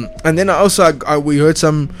 And then also we heard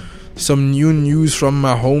some new news from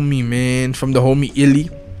my homie, man, from the homie Illy.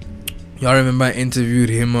 Y'all remember I interviewed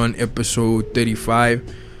him on episode 35.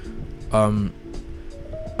 SA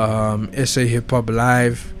Hip Hop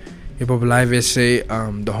Live SA.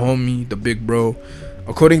 The homie, the big bro.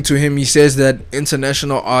 According to him, he says that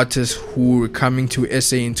international artists who were coming to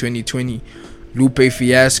SA in 2020, Lupe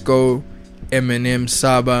Fiasco, Eminem,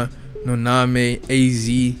 Saba, Noname, AZ,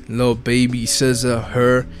 Lil Baby, SZA,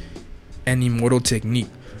 Her, and Immortal Technique.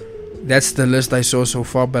 That's the list I saw so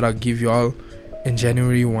far, but I'll give y'all in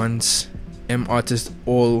January once artists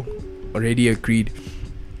all already agreed.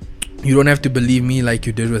 You don't have to believe me like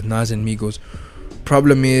you did with Nas and Migos.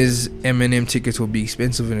 Problem is, Eminem tickets will be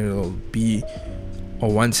expensive and it'll be a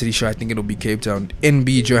one city show. I think it'll be Cape Town.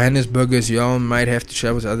 NB, Johannesburgers, y'all might have to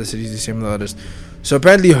travel to other cities to see the artists. So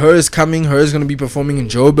apparently Her is coming. Her is going to be performing in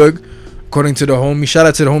Joburg, according to the homie. Shout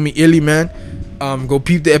out to the homie Illy, man. Go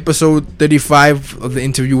peep the episode 35 of the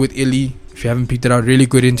interview with Illy. If you haven't peeped it out, really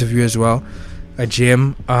good interview as well. A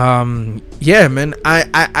gem. Yeah, man.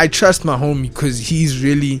 I trust my homie because he's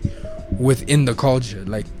really within the culture.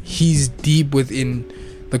 Like, he's deep within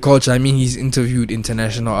the culture. I mean, he's interviewed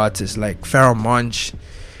international artists like Pharoah Monch.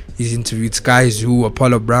 He's interviewed Sky Zoo,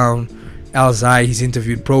 Apollo Brown, Alzai. He's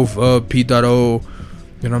interviewed Proverb, P.O.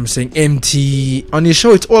 You know what I'm saying? MT. On his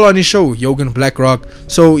show, it's all on his show. Yogan Blackrock.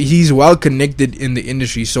 So he's well connected in the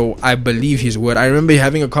industry. So I believe his word. I remember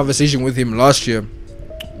having a conversation with him last year,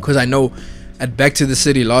 because I know at Back to the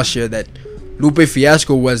City last year that Lupe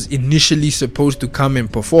Fiasco was initially supposed to come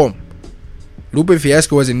and perform. Lupe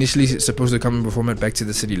Fiasco was initially supposed to come and perform at Back to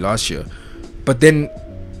the City last year. But then,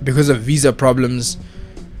 because of visa problems,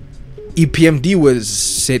 EPMD was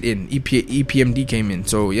set in. EPMD came in.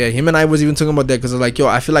 So yeah, him and I was even talking about that, because I was like, yo,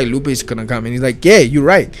 I feel like Lupe's gonna come. And he's like, yeah, you're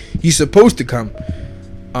right. He's supposed to come.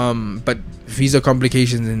 But visa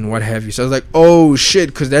complications and what have you. So I was like, oh shit,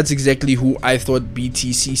 because that's exactly who I thought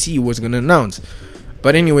BTCC was gonna announce.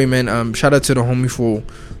 But anyway, man, shout out to the homie for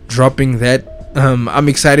dropping that. I'm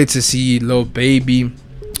excited to see Lil Baby.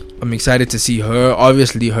 I'm excited to see Her.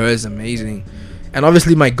 Obviously, Her is amazing. And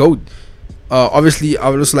obviously my GOAT. Obviously, I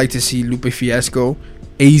would also like to see Lupe Fiasco.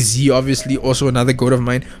 AZ, obviously, also another GOAT of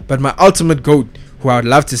mine. But my ultimate GOAT, who I would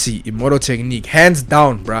love to see, Immortal Technique. Hands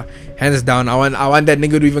down, bruh. Hands down. I want that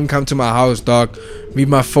nigga to even come to my house, dog. Meet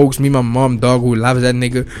my folks, meet my mom, dog, who loves that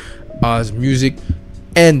nigga. His music.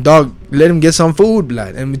 And, dog, let him get some food,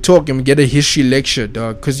 blood. And we talk and we get a history lecture,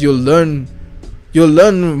 dog. Because you'll learn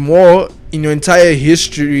more in your entire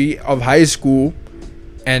history of high school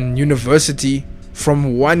and university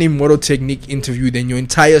from one Immortal Technique interview than your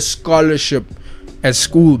entire scholarship at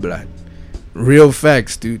school, blood. Real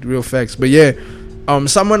facts, dude. Real facts. But yeah,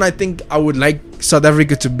 someone I think I would like South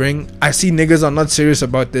Africa to bring. I see niggas are not serious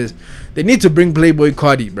about this. They need to bring Playboy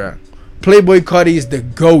Carti, bruh. Playboy Carti is the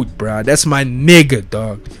GOAT, bruh. That's my nigga,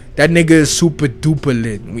 dog. That nigga is super duper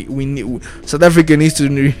lit. We need, South Africa needs to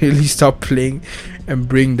really stop playing and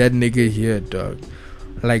bring that nigga here, dog.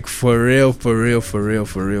 Like, for real.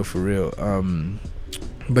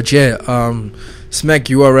 But yeah, Smack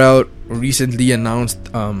URL recently announced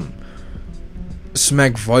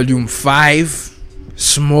Smack Volume 5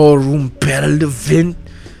 Small Room Battle Event.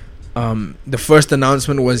 The first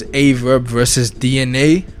announcement was Averb versus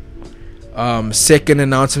DNA. Second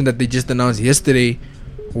announcement that they just announced yesterday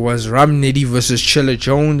was Ram Nitty versus Chilla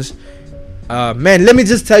Jones. Man, let me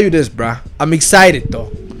just tell you this, bruh. I'm excited though.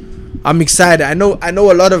 I'm excited. I know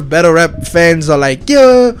a lot of battle rap fans are like,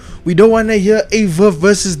 yeah, we don't want to hear Averb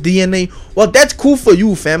versus DNA. Well, that's cool for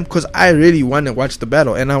you, fam, because I really want to watch the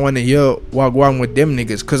battle and I want to hear Wagwan with them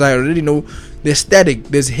niggas, because I already know there's static.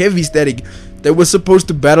 There's heavy static. They were supposed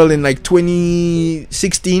to battle in like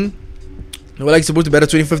 2016. They were like supposed to battle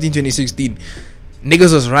 2015, 2016.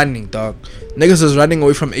 Niggas was running, dog. Niggas was running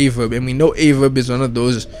away from Averb, and we know Averb is one of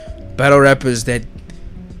those battle rappers that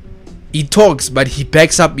he talks, but he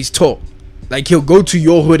backs up his talk. Like, he'll go to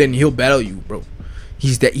your hood and he'll battle you, bro.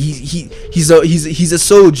 He's that. He's a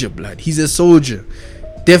soldier, blood. He's a soldier.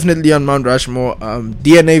 Definitely on Mount Rushmore.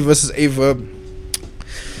 DNA versus Averb.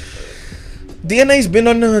 DNA's been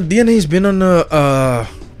on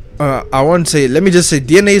I won't say. Let me just say,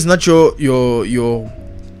 DNA is not your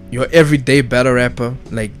everyday battle rapper.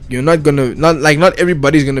 Like, you're not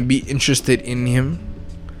everybody's gonna be interested in him.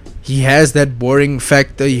 He has that boring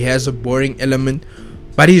factor. He has a boring element,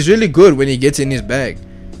 but he's really good when he gets in his bag.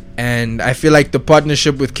 And I feel like the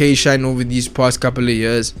partnership with K-Shine over these past couple of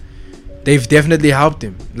years, they've definitely helped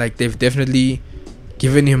him. Like, they've definitely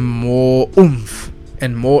given him more oomph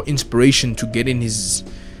and more inspiration to get in his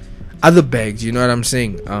other bags. You know what I'm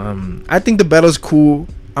saying? I think the battle's cool.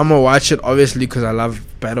 I'm gonna watch it obviously because I love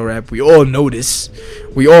battle rap. We all know this.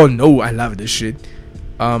 We all know I love this shit.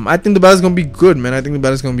 I think the battle's gonna be good, man. I think the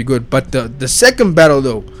battle's gonna be good. But the second battle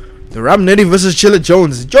though, the Ram Nitty versus Chilla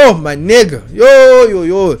Jones. Yo, my nigga.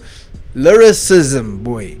 Yo. Lyricism,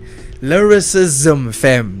 boy. Lyricism,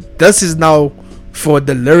 fam. This is now for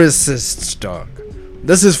the lyricists, dog.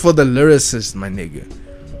 This is for the lyricists, my nigga.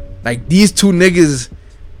 Like these two niggas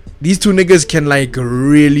can like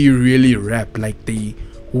really rap like the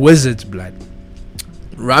wizards, blood.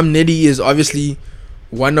 Ram Nitty is obviously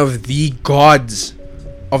one of the gods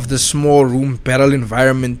of the small room battle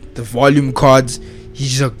environment, the volume cards.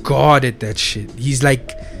 He's a god at that shit. He's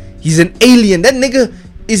an alien. That nigga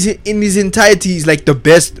is in his entirety. He's like the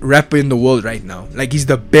best rapper in the world right now. Like he's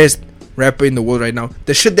the best rapper in the world right now.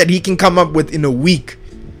 The shit that he can come up with in a week,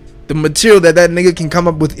 the material that nigga can come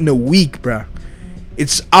up with in a week, bruh.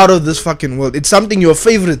 It's out of this fucking world. It's something your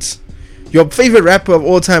favorite rapper of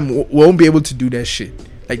all time won't be able to do that shit.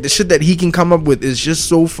 Like the shit that he can come up with is just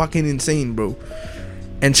so fucking insane, bro.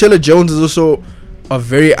 And Chilla Jones is also a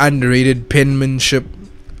very underrated penmanship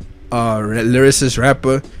lyricist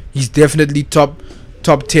rapper. He's definitely top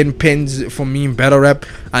 10 pens for me in battle rap.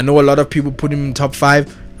 I know a lot of people put him in top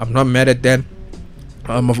 5. I'm not mad at that.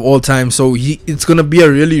 Of all time. So it's gonna be a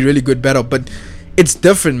really good battle. But it's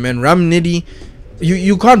different, man. Ram Nitty,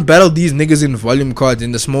 you can't battle these niggas in volume cards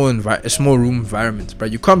in the small room environments, bro.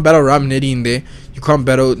 You can't battle Ram Nitty in there. You can't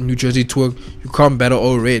battle New Jersey Twerk. You can't battle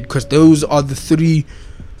All Red, because those are the three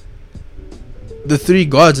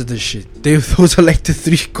gods of the shit. Those are like the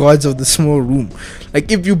 3 gods of the small room.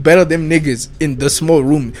 Like if you battle them niggas in the small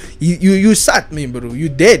room, you sat me, bro. You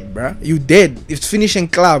dead, bro. You dead. It's finishing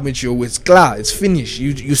club with you. It's klar. It's finished.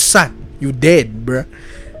 You sat. You dead, bro.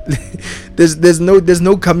 there's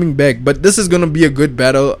no coming back. But this is gonna be a good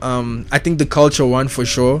battle. I think the culture won for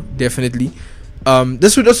sure, definitely.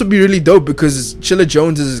 This would also be really dope because Chilla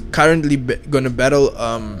Jones is currently gonna battle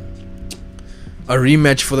a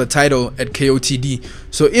rematch for the title at KOTD.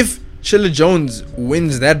 So if Chilla Jones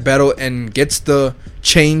wins that battle and gets the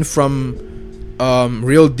chain from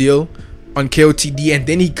Real Deal on KOTD, and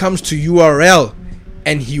then he comes to URL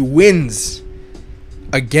and he wins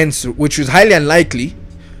against, which was highly unlikely,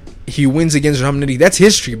 he wins against Ram Nitty. That's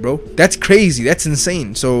history, bro. That's crazy. That's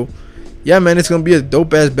insane. So yeah, man, it's gonna be a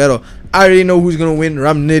dope ass battle. I already know who's gonna win.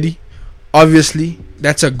 Ram Nitty, obviously.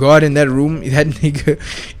 That's a god in that room. That nigga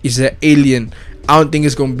is an alien. I don't think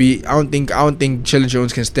Chilla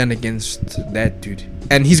Jones can stand against that dude.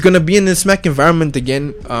 And he's gonna be in the Smack environment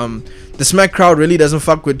again. The Smack crowd really doesn't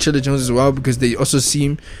fuck with Chilla Jones as well, because they also see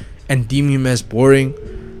him and deem him as boring.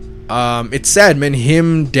 It's sad, man.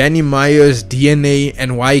 Him, Danny Myers, DNA,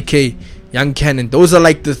 and YK, Young Cannon. Those are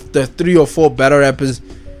like the 3 or 4 battle rappers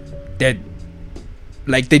that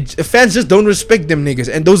like fans just don't respect them niggas.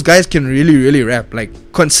 And those guys can really rap. Like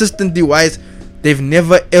consistently wise, they've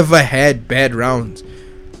never ever had bad rounds.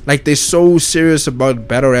 Like they're so serious about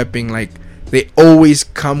battle rapping. Like they always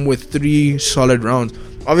come with 3 solid rounds.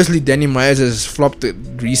 Obviously Danny Myers has flopped it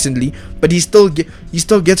recently, but he still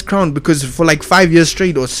gets crowned because for like 5 years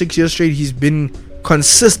straight or 6 years straight he's been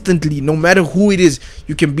consistently, no matter who it is.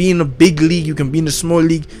 You can be in a big league, you can be in a small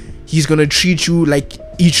league, he's gonna treat you like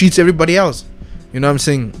he treats everybody else. You know what I'm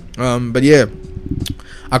saying? But yeah,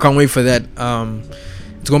 I can't wait for that.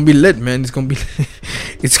 It's gonna be lit, man. It's gonna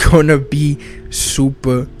be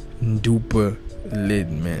super duper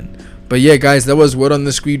lit, man. But yeah, guys, that was Word on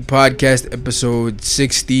the Street podcast episode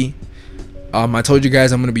 60. I told you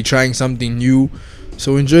guys I'm gonna be trying something new,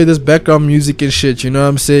 so enjoy this background music and shit. You know what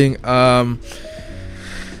I'm saying?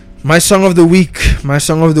 My song of the week is my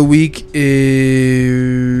song of the week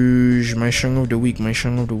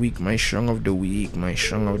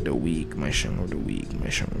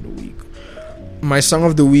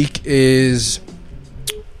is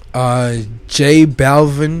J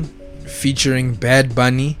Balvin featuring Bad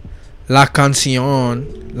Bunny, La Canción.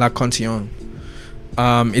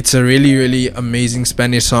 It's a really amazing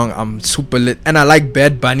Spanish song. I'm super lit, and I like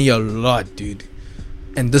Bad Bunny a lot, dude.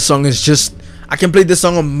 And this song is just, I can play this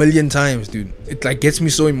song a million times, dude. It like gets me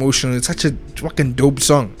so emotional. It's such a fucking dope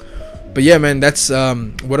song. But yeah, man, that's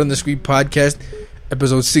Word on the Street podcast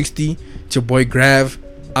episode 60. It's your boy Grav.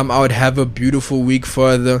 I'm out. Have a beautiful week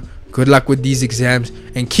further. Good luck with these exams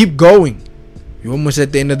and keep going. You're almost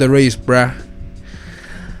at the end of the race, bruh.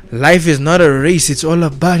 Life is not a race, it's all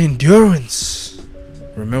about endurance.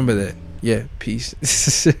 Remember that. Yeah, peace.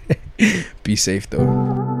 Be safe though.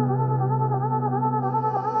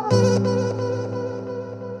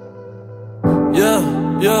 Yeah.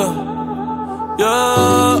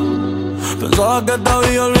 Pensaba que te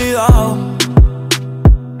había olvidado,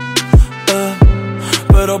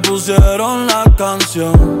 pero pusieron la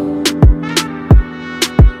canción,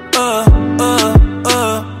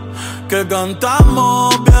 que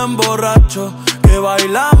cantamos bien borrachos, que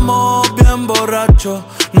bailamos bien borrachos,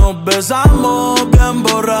 nos besamos bien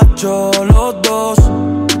borrachos los dos.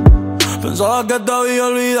 Pensaba que te había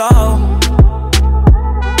olvidado,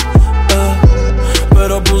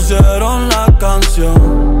 pero pusieron la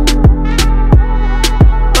canción,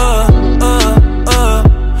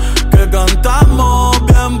 que cantamos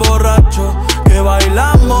bien borrachos, que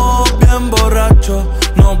bailamos bien borrachos,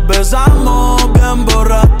 nos besamos bien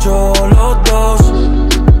borrachos los dos.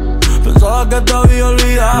 Pensaba que te había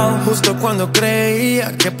olvidado. Justo cuando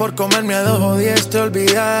creía que por comerme a 2 o 10 te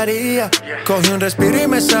olvidaría, cogí un respiro y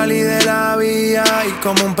me salí de la vía. Y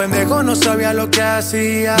como un pendejo no sabía lo que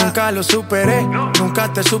hacía. Nunca lo superé,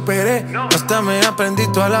 nunca te superé. Hasta me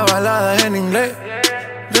aprendí toda la balada en inglés.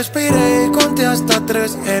 Respiré y conté hasta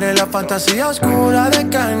 3. Eres la fantasía oscura de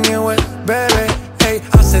Kanye West, bebé. Ey,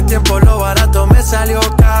 hace tiempo lo barato me salió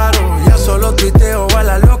caro. Ya solo tuiteo, a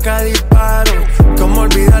la loca disparo. Cómo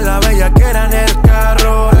olvidar la bella que era en el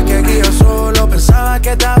carro. La que aquí yo solo pensaba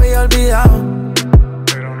que te había olvidado,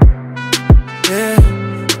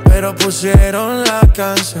 pero pusieron la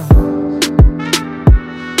canción,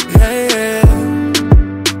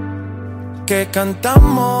 que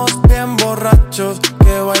cantamos bien borrachos,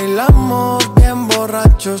 que bailamos bien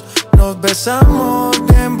borrachos, nos besamos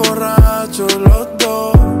bien borrachos los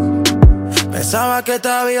dos. Pensaba que te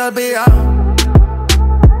había olvidado,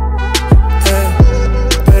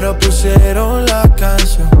 pero pusieron la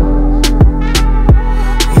canción,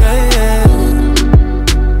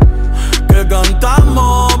 que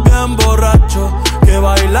cantamos bien borrachos, que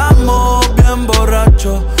bailamos bien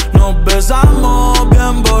borrachos, nos besamos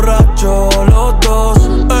bien borrachos los dos.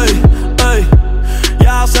 Ey, ey,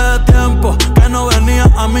 ya hace tiempo que no venía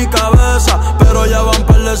a mi cabeza, pero ya van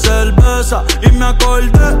par de cerveza y me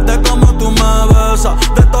acordé de cómo tú me besas,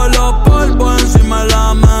 de todos los polvos encima de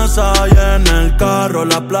la mesa, y en el carro,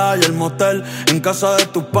 la playa, el motel, en casa de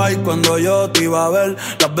tu pai cuando yo te iba a ver,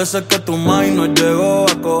 las veces que tu mai nos llegó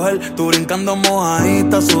a coger, tú brincando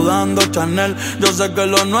mojadita, sudando Chanel. Yo sé que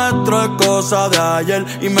lo nuestro es cosa de ayer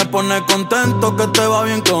y me pone contento que te va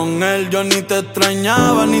bien con él. Yo ni te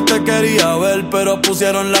extrañaba ni te quería ver, pero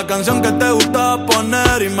pusieron la canción que te gustaba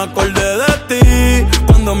poner y me acordé de ti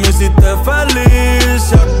cuando me hiciste feliz.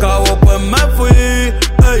 Se acabó pues me fui,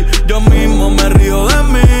 ey, yo mismo me río de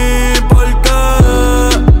mí porque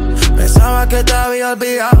pensaba que te había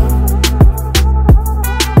olvidado,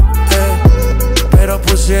 pero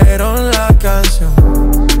pusieron la canción,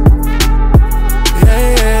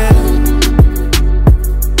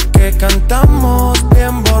 que cantamos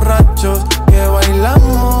bien borrachos, que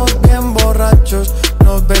bailamos bien borrachos,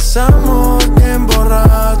 nos besamos bien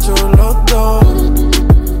borrachos los dos.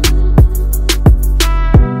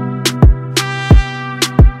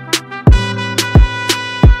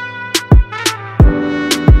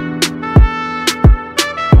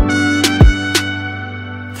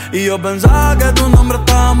 Y yo pensaba que tu nombre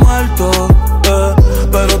estaba muerto,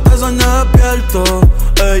 pero te soñé despierto.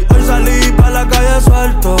 Ey, hoy salí pa' la calle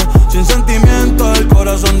suelto, sin sentimiento, el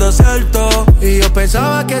corazón desierto. Y yo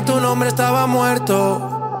pensaba que tu nombre estaba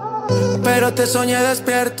muerto, pero te soñé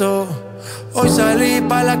despierto. Hoy salí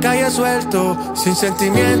pa' la calle suelto, sin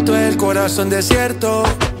sentimiento, el corazón desierto.